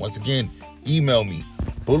simple. Once again, email me,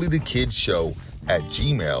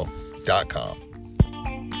 bullythekidshow@gmail.com.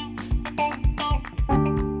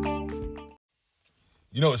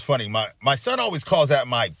 You know, it's funny. My son always calls that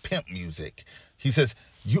my pimp music. He says,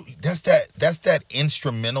 that's that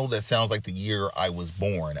instrumental that sounds like the year I was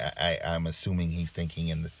born. I'm assuming he's thinking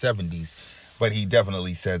in the 70s, but he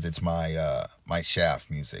definitely says it's my shaft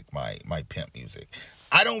music, my pimp music.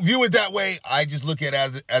 I don't view it that way. I just look at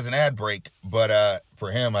it as an ad break. But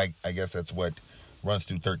for him, I guess that's what runs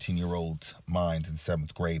through 13-year-olds' minds in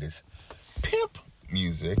 7th grade is pimp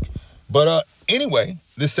music. But anyway,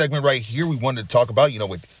 this segment right here, we wanted to talk about,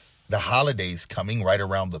 with the holidays coming right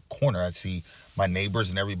around the corner. I see my neighbors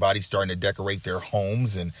and everybody starting to decorate their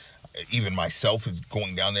homes, and even myself is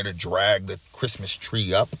going down there to drag the Christmas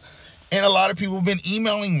tree up. And a lot of people have been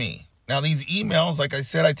emailing me. Now, these emails, like I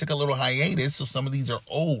said, I took a little hiatus, so some of these are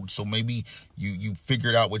old. So maybe you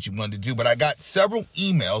figured out what you wanted to do. But I got several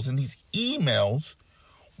emails, and these emails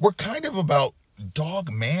were kind of about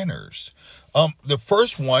dog manners. The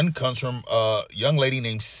first one comes from a young lady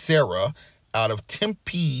named Sarah out of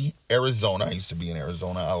Tempe, Arizona. I used to be in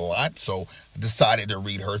Arizona a lot, so I decided to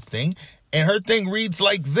read her thing. And her thing reads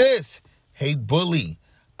like this: Hey, Bully,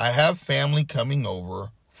 I have family coming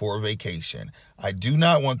over for a vacation. I do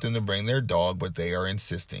not want them to bring their dog, but they are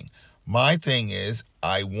insisting. My thing is,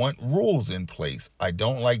 I want rules in place. I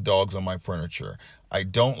don't like dogs on my furniture. I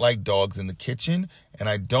don't like dogs in the kitchen, and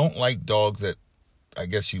I don't like dogs that, I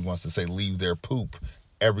guess she wants to say, leave their poop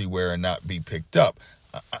everywhere and not be picked up.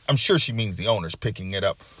 I'm sure she means the owners picking it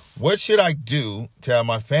up. What should I do to have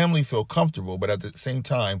my family feel comfortable, but at the same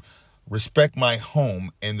time, respect my home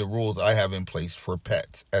and the rules I have in place for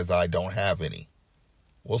pets, as I don't have any?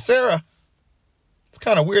 Well, Sarah, it's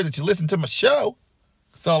kind of weird that you listen to my show.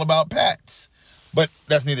 It's all about pets. But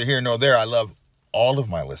that's neither here nor there. I love all of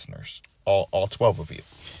my listeners, all 12 of you.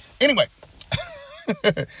 Anyway,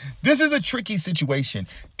 this is a tricky situation.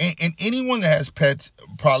 And anyone that has pets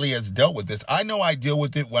probably has dealt with this. I know I deal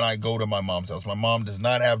with it when I go to my mom's house. My mom does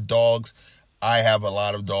not have dogs. I have a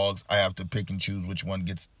lot of dogs. I have to pick and choose which one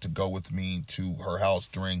gets to go with me to her house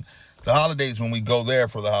during the holidays when we go there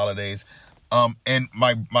for the holidays. And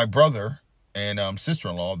my brother and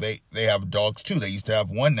sister-in-law, they have dogs too. They used to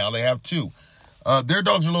have one, now they have two. Their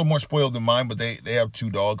dogs are a little more spoiled than mine, but they have two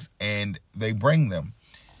dogs, and they bring them.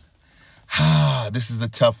 This is a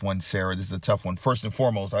tough one, Sarah. This is a tough one. First and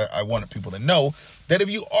foremost, I wanted people to know that if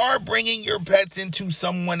you are bringing your pets into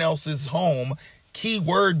someone else's home, key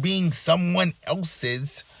word being someone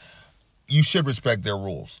else's, you should respect their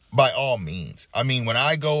rules, by all means. I mean, when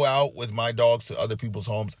I go out with my dogs to other people's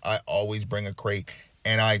homes, I always bring a crate,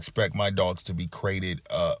 and I expect my dogs to be crated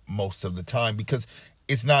most of the time because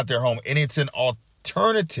it's not their home, and it's an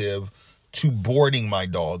alternative to boarding my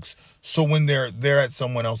dogs. So when they're at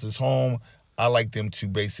someone else's home, I like them to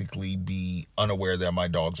basically be unaware that my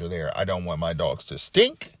dogs are there. I don't want my dogs to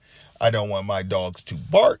stink. I don't want my dogs to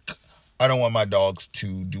bark. I don't want my dogs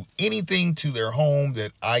to do anything to their home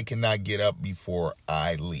that I cannot get up before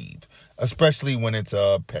I leave, especially when it's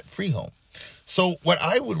a pet-free home. So what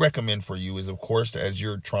I would recommend for you is, of course, as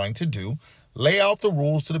you're trying to do, lay out the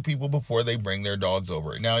rules to the people before they bring their dogs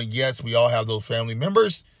over. Now, yes, we all have those family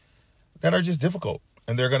members that are just difficult,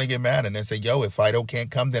 and they're going to get mad and then say, yo, if Fido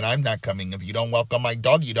can't come, then I'm not coming. If you don't welcome my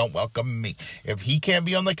dog, you don't welcome me. If he can't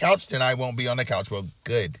be on the couch, then I won't be on the couch. Well,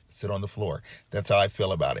 good. Sit on the floor. That's how I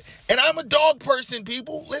feel about it. And I'm a dog person,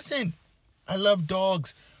 people. Listen, I love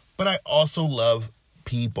dogs, but I also love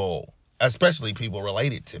people, especially people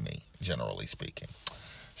related to me, generally speaking.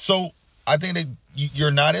 So I think that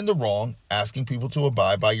you're not in the wrong asking people to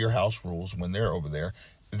abide by your house rules when they're over there.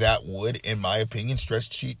 That would, in my opinion,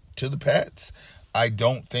 stretch to the pets. I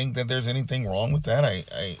don't think that there's anything wrong with that.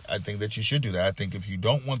 I think that you should do that. I think if you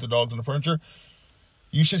don't want the dogs in the furniture,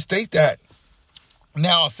 you should state that.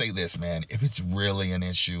 Now I'll say this, man. If it's really an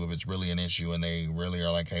issue and they really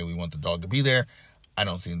are like, hey, we want the dog to be there, I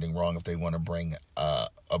don't see anything wrong if they want to bring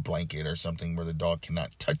a blanket or something where the dog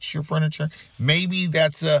cannot touch your furniture. Maybe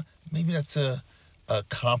that's a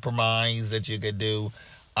compromise that you could do.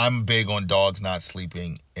 I'm big on dogs not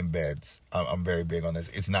sleeping in beds. I'm very big on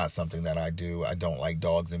this. It's not something that I do. I don't like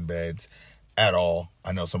dogs in beds at all.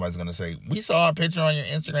 I know somebody's going to say, we saw a picture on your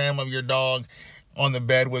Instagram of your dog on the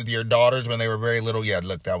bed with your daughters when they were very little. Yeah,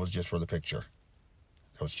 look, that was just for the picture.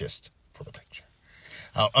 That was just for the picture.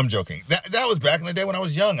 I'm joking. That was back in the day when I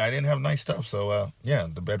was young. I didn't have nice stuff. So, yeah,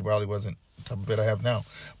 the bed probably wasn't the type of bed I have now.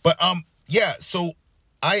 But, yeah, so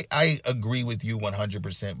I agree with you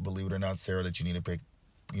 100%, believe it or not, Sarah, that you need to pick,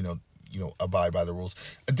 abide by the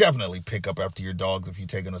rules. Definitely pick up after your dogs if you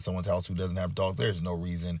take them to someone's house who doesn't have dogs. There's no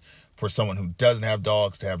reason for someone who doesn't have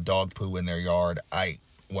dogs to have dog poo in their yard. I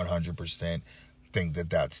 100% think that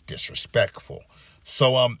that's disrespectful.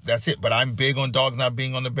 So that's it. But I'm big on dogs not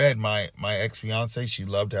being on the bed. My ex-fiance, she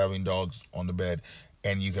loved having dogs on the bed.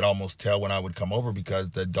 And you could almost tell when I would come over because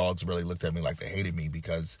the dogs really looked at me like they hated me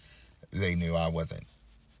because they knew I wasn't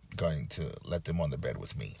going to let them on the bed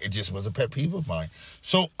with me. It just was a pet peeve of mine.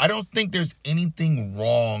 So I don't think there's anything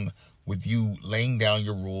wrong with you laying down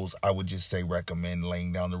your rules. I would just say recommend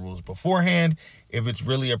laying down the rules beforehand. If it's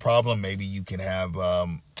really a problem, maybe you can have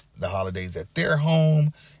the holidays at their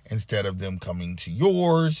home instead of them coming to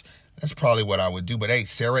yours. That's probably what I would do. But hey,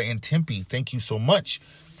 Sarah and Tempe, thank you so much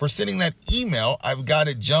for sending that email. I've got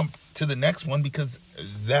to jump to the next one because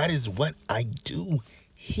that is what I do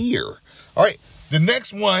here. All right. The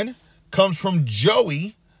next one comes from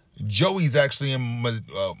Joey. Joey's actually in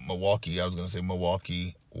Milwaukee. I was going to say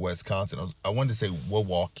Milwaukee, Wisconsin. I wanted to say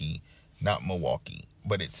Milwaukee, not Milwaukee,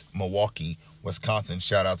 but it's Milwaukee, Wisconsin.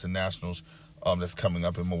 Shout out to Nationals that's coming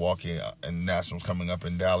up in Milwaukee and Nationals coming up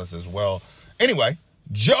in Dallas as well. Anyway,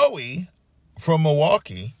 Joey from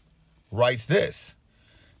Milwaukee writes this.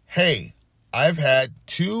 Hey, I've had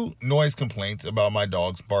 2 noise complaints about my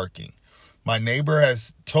dogs barking. My neighbor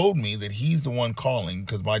has told me that he's the one calling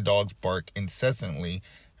because my dogs bark incessantly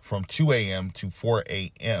from 2 a.m. to 4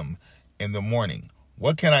 a.m. in the morning.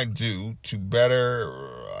 What can I do to better,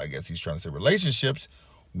 I guess he's trying to say relationships,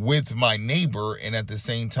 with my neighbor, and at the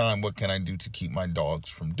same time, what can I do to keep my dogs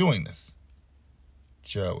from doing this?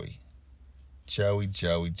 Joey.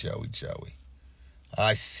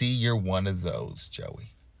 I see you're one of those,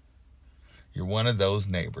 Joey. You're one of those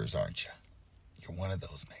neighbors, aren't you? You're one of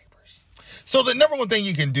those neighbors. So the number one thing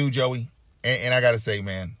you can do, Joey, and I got to say,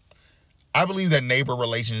 man, I believe that neighbor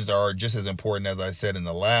relations are just as important as I said in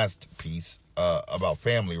the last piece about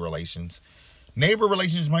family relations. Neighbor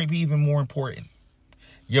relations might be even more important.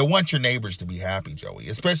 You want your neighbors to be happy, Joey,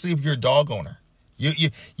 especially if you're a dog owner.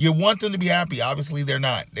 You want them to be happy. Obviously, they're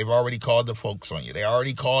not. They've already called the folks on you. They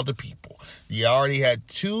already called the people. You already had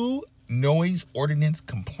 2 noise ordinance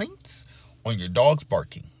complaints on your dogs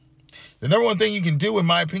barking. The number one thing you can do, in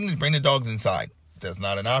my opinion, is bring the dogs inside. If that's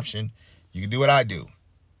not an option, you can do what I do.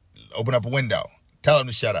 Open up a window. Tell them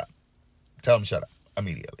to shut up. Tell them to shut up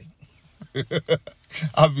immediately.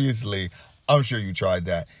 Obviously, I'm sure you tried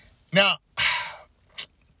that. Now,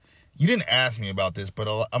 you didn't ask me about this, but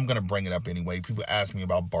I'm going to bring it up anyway. People ask me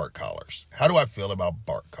about bark collars. How do I feel about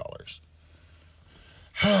bark collars?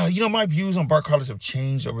 My views on bark collars have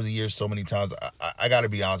changed over the years so many times. I got to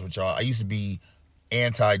be honest with y'all. I used to be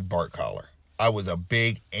anti-bark collar. I was a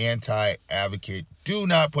big anti-advocate. Do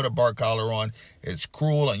not put a bark collar on. It's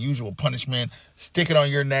cruel, unusual punishment. Stick it on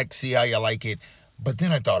your neck, see how you like it. But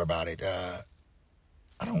then I thought about it.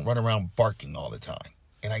 I don't run around barking all the time.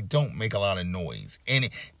 And I don't make a lot of noise. And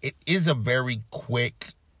it is a very quick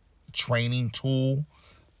training tool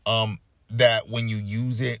that when you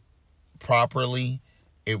use it properly,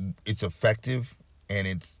 it's effective and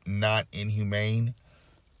it's not inhumane.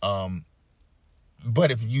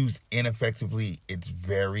 But if used ineffectively, it's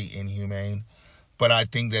very inhumane. But I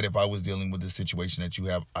think that if I was dealing with the situation that you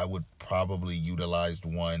have, I would probably utilize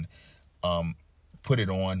one, put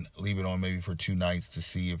it on, leave it on maybe for 2 nights to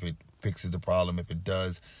see if it fixes the problem. If it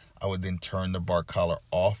does, I would then turn the bark collar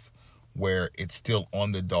off where it's still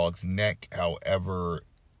on the dog's neck. However,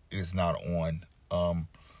 it's not on.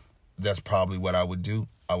 That's probably what I would do.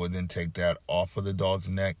 I would then take that off of the dog's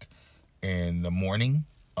neck in the morning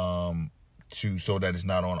so that it's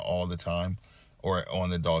not on all the time or on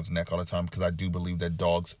the dog's neck all the time, because I do believe that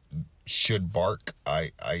dogs should bark. I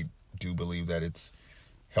do believe that it's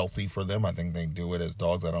healthy for them. I think they do it as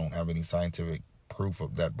dogs. I don't have any scientific proof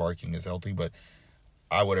of that barking is healthy, but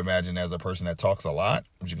I would imagine as a person that talks a lot,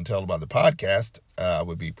 which you can tell about the podcast, I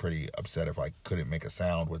would be pretty upset if I couldn't make a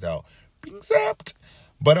sound without being zapped.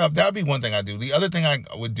 But that would be one thing I do. The other thing I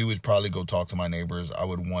would do is probably go talk to my neighbors. I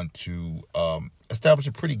would want to establish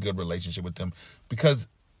a pretty good relationship with them, because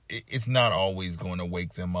it's not always going to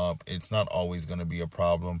wake them up. It's not always going to be a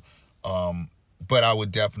problem. But I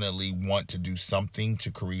would definitely want to do something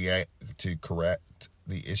to correct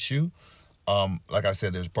the issue. Like I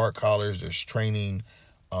said, there's bark collars, there's training,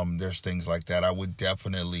 there's things like that. I would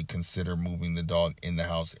definitely consider moving the dog in the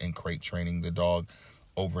house and crate training the dog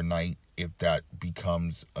overnight if that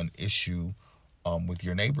becomes an issue with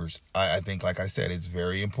your neighbors. I think, like I said, it's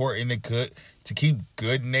very important to keep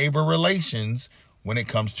good neighbor relations when it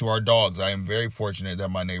comes to our dogs. I am very fortunate that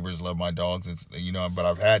my neighbors love my dogs, but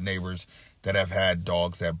I've had neighbors that have had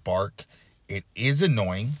dogs that bark. It is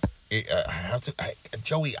annoying.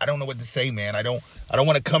 Joey, I don't know what to say, man. I don't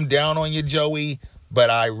want to come down on you, Joey,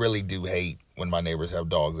 but I really do hate when my neighbors have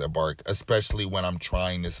dogs that bark, especially when I'm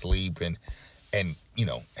trying to sleep and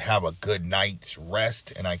have a good night's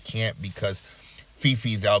rest, and I can't because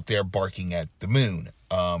Fifi's out there barking at the moon.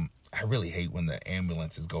 I really hate when the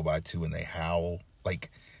ambulances go by too and they howl.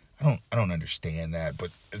 Like, I don't understand that,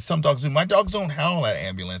 but some dogs do. My dogs don't howl at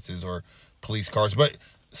ambulances or police cars, but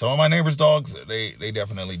some of my neighbors' dogs, they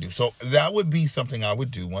definitely do. So that would be something I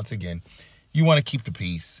would do. Once again, you want to keep the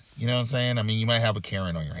peace. You know what I'm saying? I mean, you might have a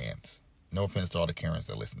Karen on your hands. No offense to all the Karens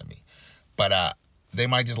that listen to me. But they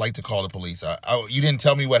might just like to call the police. You didn't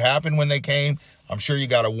tell me what happened when they came. I'm sure you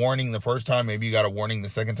got a warning the first time. Maybe you got a warning the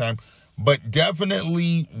second time. But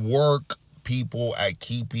definitely work, people, at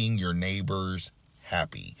keeping your neighbors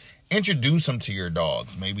happy. Introduce them to your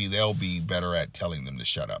dogs. Maybe they'll be better at telling them to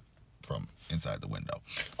shut up from inside the window.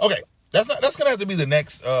 Okay, that's going to have to be the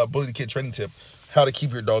next Bully the Kid training tip, how to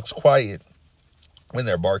keep your dogs quiet when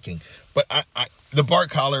they're barking. But the bark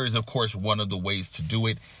collar is, of course, one of the ways to do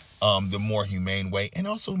it, the more humane way. And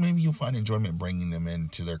also, maybe you'll find enjoyment bringing them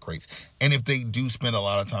into their crates. And if they do spend a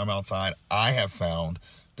lot of time outside, I have found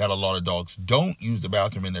that a lot of dogs don't use the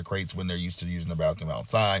bathroom in their crates when they're used to using the bathroom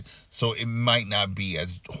outside. So it might not be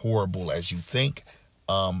as horrible as you think.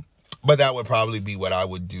 But that would probably be what I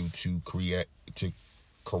would do to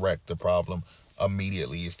correct the problem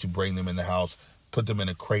immediately is to bring them in the house, put them in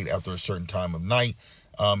a crate after a certain time of night.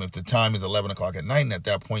 If the time is 11 o'clock at night, and at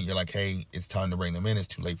that point you're like, hey, it's time to bring them in, it's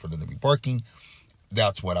too late for them to be barking,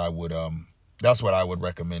 that's what I would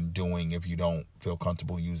recommend doing if you don't feel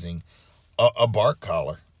comfortable using a bark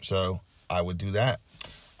collar. So I would do that.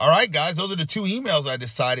 All right, guys, those are the 2 emails I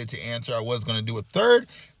decided to answer. I was going to do a third,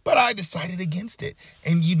 but I decided against it.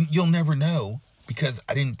 And you'll never know, because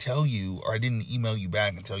I didn't tell you, or I didn't email you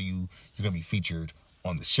back and tell you you're going to be featured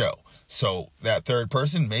on the show. So that third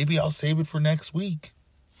person, maybe I'll save it for next week.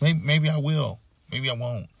 Maybe I will. Maybe I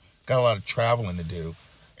won't. Got a lot of traveling to do.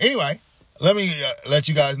 Anyway, let me let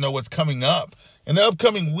you guys know what's coming up in the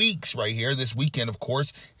upcoming weeks right here. This weekend, of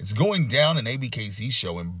course, it's going down an ABKC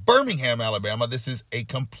show in Birmingham, Alabama. This is a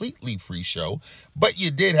completely free show, but you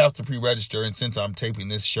did have to pre-register, and since I'm taping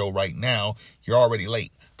this show right now, you're already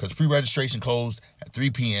late, because pre-registration closed at 3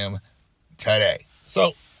 p.m. today.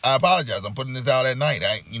 So I apologize. I'm putting this out at night.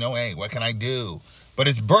 Hey, what can I do? But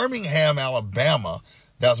it's Birmingham, Alabama.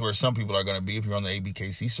 That's where some people are going to be if you're on the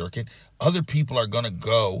ABKC circuit. Other people are going to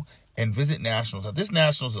go and visit Nationals. Now, this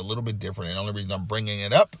Nationals is a little bit different, and the only reason I'm bringing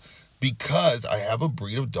it up, because I have a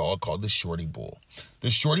breed of dog called the Shorty Bull.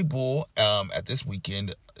 The Shorty Bull, at this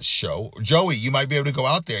weekend show, Joey, you might be able to go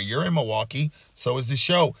out there. You're in Milwaukee, so is the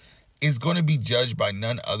show. Is going to be judged by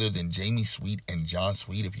none other than Jamie Sweet and John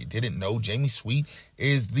Sweet. If you didn't know, Jamie Sweet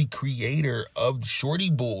is the creator of Shorty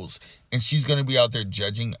Bulls, and she's going to be out there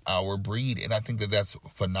judging our breed, and I think that that's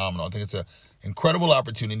phenomenal. I think it's an incredible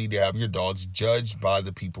opportunity to have your dogs judged by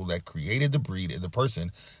the people that created the breed and the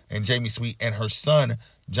person, and Jamie Sweet and her son,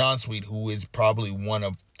 John Sweet, who is probably one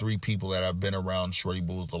of 3 people that have been around Shorty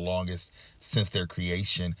Bulls the longest since their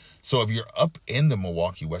creation. So if you're up in the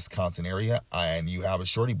Milwaukee, Wisconsin area and you have a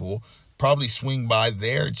Shorty Bull, probably swing by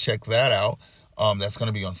there, check that out. That's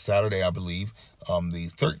going to be on Saturday, I believe, the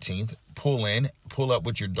 13th. Pull up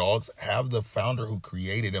with your dogs, have the founder who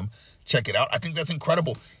created them check it out. I think that's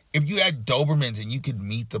incredible. If you had Dobermans and you could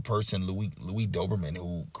meet the person, Louis Doberman,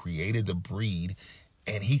 who created the breed,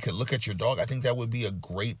 and he could look at your dog, I think that would be a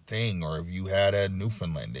great thing. Or if you had a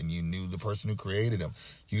Newfoundland and you knew the person who created him,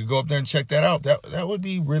 you could go up there and check that out. That would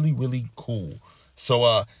be really, really cool.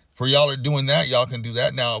 So for y'all are doing that, y'all can do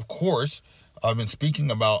that. Now, of course, I've been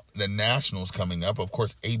speaking about the Nationals coming up. Of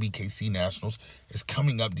course, ABKC Nationals is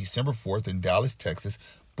coming up December 4th in Dallas, Texas.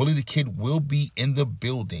 Bully the Kid will be in the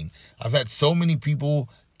building. I've had so many people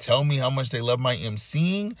tell me how much they love my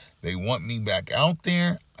emceeing. They want me back out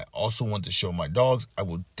there. I also want to show my dogs. I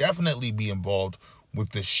will definitely be involved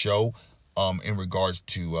with this show in regards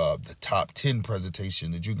to the top 10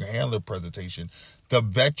 presentation, the Junior Handler presentation, the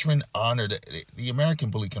veteran honor. The American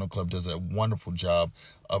Bully Kennel Club does a wonderful job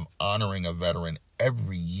of honoring a veteran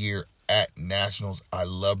every year at Nationals. I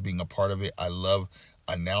love being a part of it. I love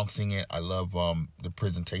announcing it. I love the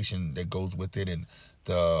presentation that goes with it, and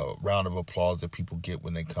the round of applause that people get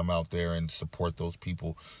when they come out there and support those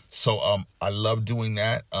people. So I love doing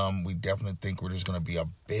that. We definitely think there's going to be a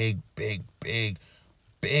big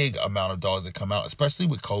amount of dogs that come out, especially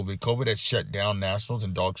with COVID. COVID has shut down Nationals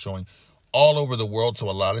and dog showing all over the world. So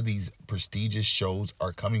a lot of these prestigious shows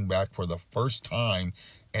are coming back for the first time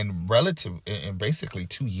in basically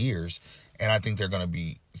 2 years. And I think they're going to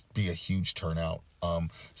be a huge turnout.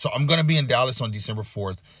 So I'm going to be in Dallas on December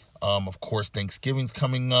 4th. Of course, Thanksgiving's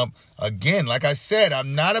coming up. Again, like I said,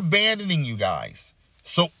 I'm not abandoning you guys.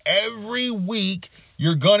 So every week,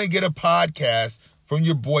 you're going to get a podcast from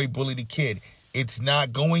your boy, Bully the Kid. It's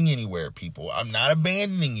not going anywhere, people. I'm not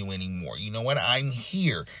abandoning you anymore. You know what? I'm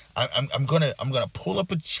here. I'm gonna pull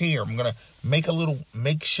up a chair. I'm gonna make a little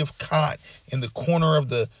makeshift cot in the corner of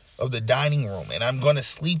the dining room, and I'm gonna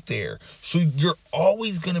sleep there. So you're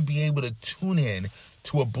always gonna be able to tune in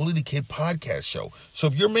to a Bully the Kid podcast show. So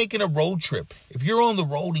if you're making a road trip, if you're on the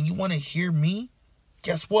road and you want to hear me,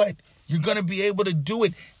 guess what? You're gonna be able to do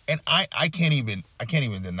it. And I can't even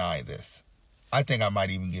deny this. I think I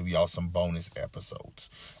might even give y'all some bonus episodes.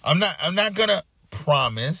 I'm not gonna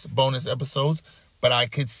promise bonus episodes, but I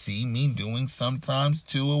could see me doing sometimes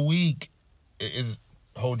 2 a week.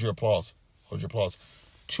 Hold your applause.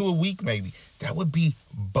 2 a week, maybe. That would be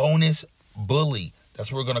bonus bully.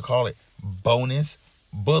 That's what we're gonna call it. Bonus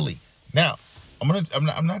bully. Now,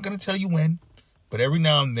 I'm not gonna tell you when, but every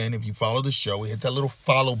now and then, if you follow the show, hit that little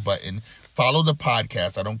follow button. Follow the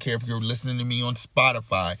podcast. I don't care if you're listening to me on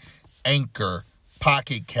Spotify, Anchor,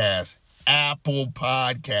 Pocket Cast, Apple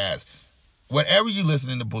Podcast, whatever you're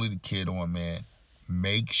listening to Bully the Kid on, man,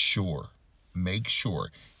 make sure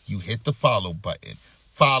you hit the follow button.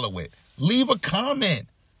 Follow it. Leave a comment.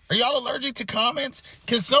 Are y'all allergic to comments?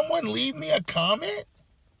 Can someone leave me a comment?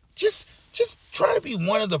 Just try to be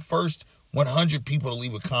one of the first 100 people to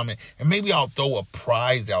leave a comment, and maybe I'll throw a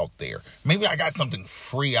prize out there. Maybe I got something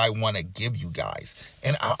free I want to give you guys,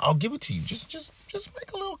 and I'll give it to you. Just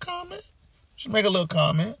make a little comment. Just make a little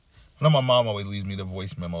comment. I know my mom always leaves me the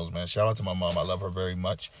voice memos, man. Shout out to my mom. I love her very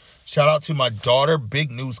much. Shout out to my daughter. Big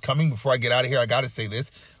news coming. Before I get out of here, I got to say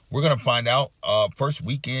this. We're going to find out first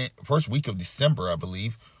week of December, I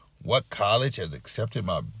believe, what college has accepted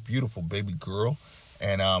my beautiful baby girl.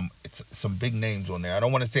 And it's some big names on there. I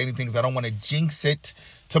don't want to say anything because I don't want to jinx it.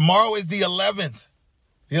 Tomorrow is the 11th.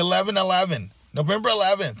 The 11/11. November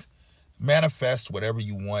 11th. Manifest whatever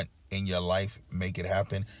you want in your life. Make it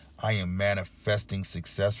happen. I am manifesting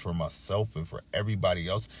success for myself and for everybody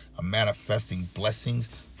else. I'm manifesting blessings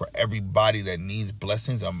for everybody that needs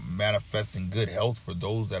blessings. I'm manifesting good health for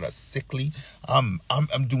those that are sickly. I'm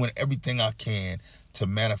doing everything I can to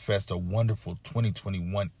manifest a wonderful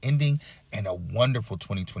 2021 ending and a wonderful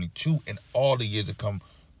 2022 and all the years that come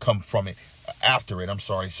from it, after it. I'm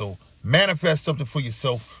sorry. So manifest something for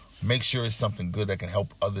yourself. Make sure it's something good that can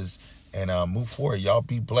help others and move forward. Y'all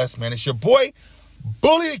be blessed, man. It's your boy,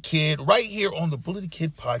 Bully the Kid, right here on the Bully the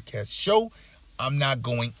Kid podcast show. I'm not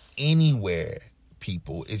going anywhere,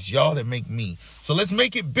 people. It's y'all that make me. So let's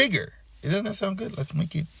make it bigger. Doesn't that sound good? Let's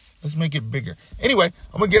make it bigger. Anyway,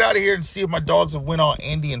 I'm going to get out of here and see if my dogs have went on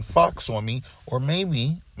Andy and Fox on me. Or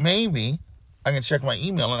maybe I can check my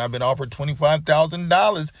email and I've been offered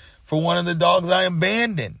 $25,000 for one of the dogs I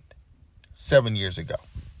abandoned 7 years ago.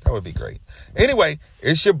 That would be great. Anyway,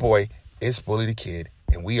 it's your boy. It's Bully the Kid.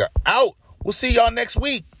 And we are out. We'll see y'all next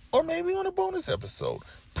week. Or maybe on a bonus episode.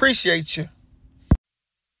 Appreciate you.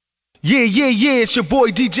 Yeah, it's your boy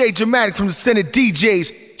DJ Dramatic from the Senate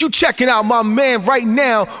DJs. You checking out my man right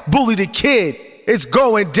now, Bully the Kid. It's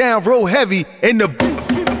going down real heavy in the booth.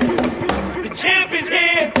 The champ is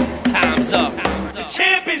here. Time's up. The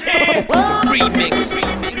champ is here. Remix.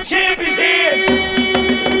 The champ is here.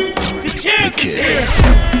 The champ is here.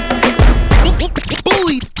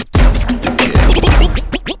 Bully the Kid.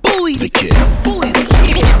 Bully the Kid. Bully the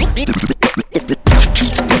Kid.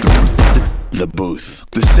 The booth.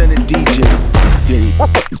 The Senate DJ.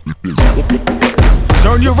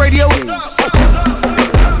 Turn your radio.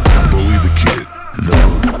 Bully the Kid. The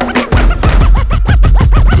booth.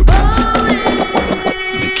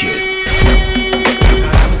 The Kid.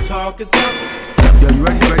 Time to talk is up. Yo, you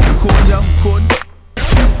ready? Recording, yo? Recording?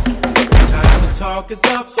 Time to talk is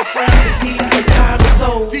up. So grab the heat. The time is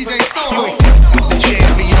over. DJ Solo. The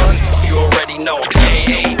champion. You already know.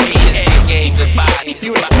 AAD is the game. Goodbye.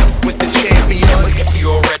 You with the champion. You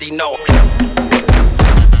already know.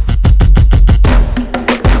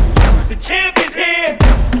 The champ is here.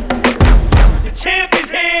 The champ is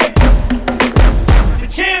here. The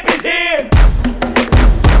champ is here.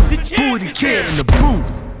 The champ Bully the is Kid here. in the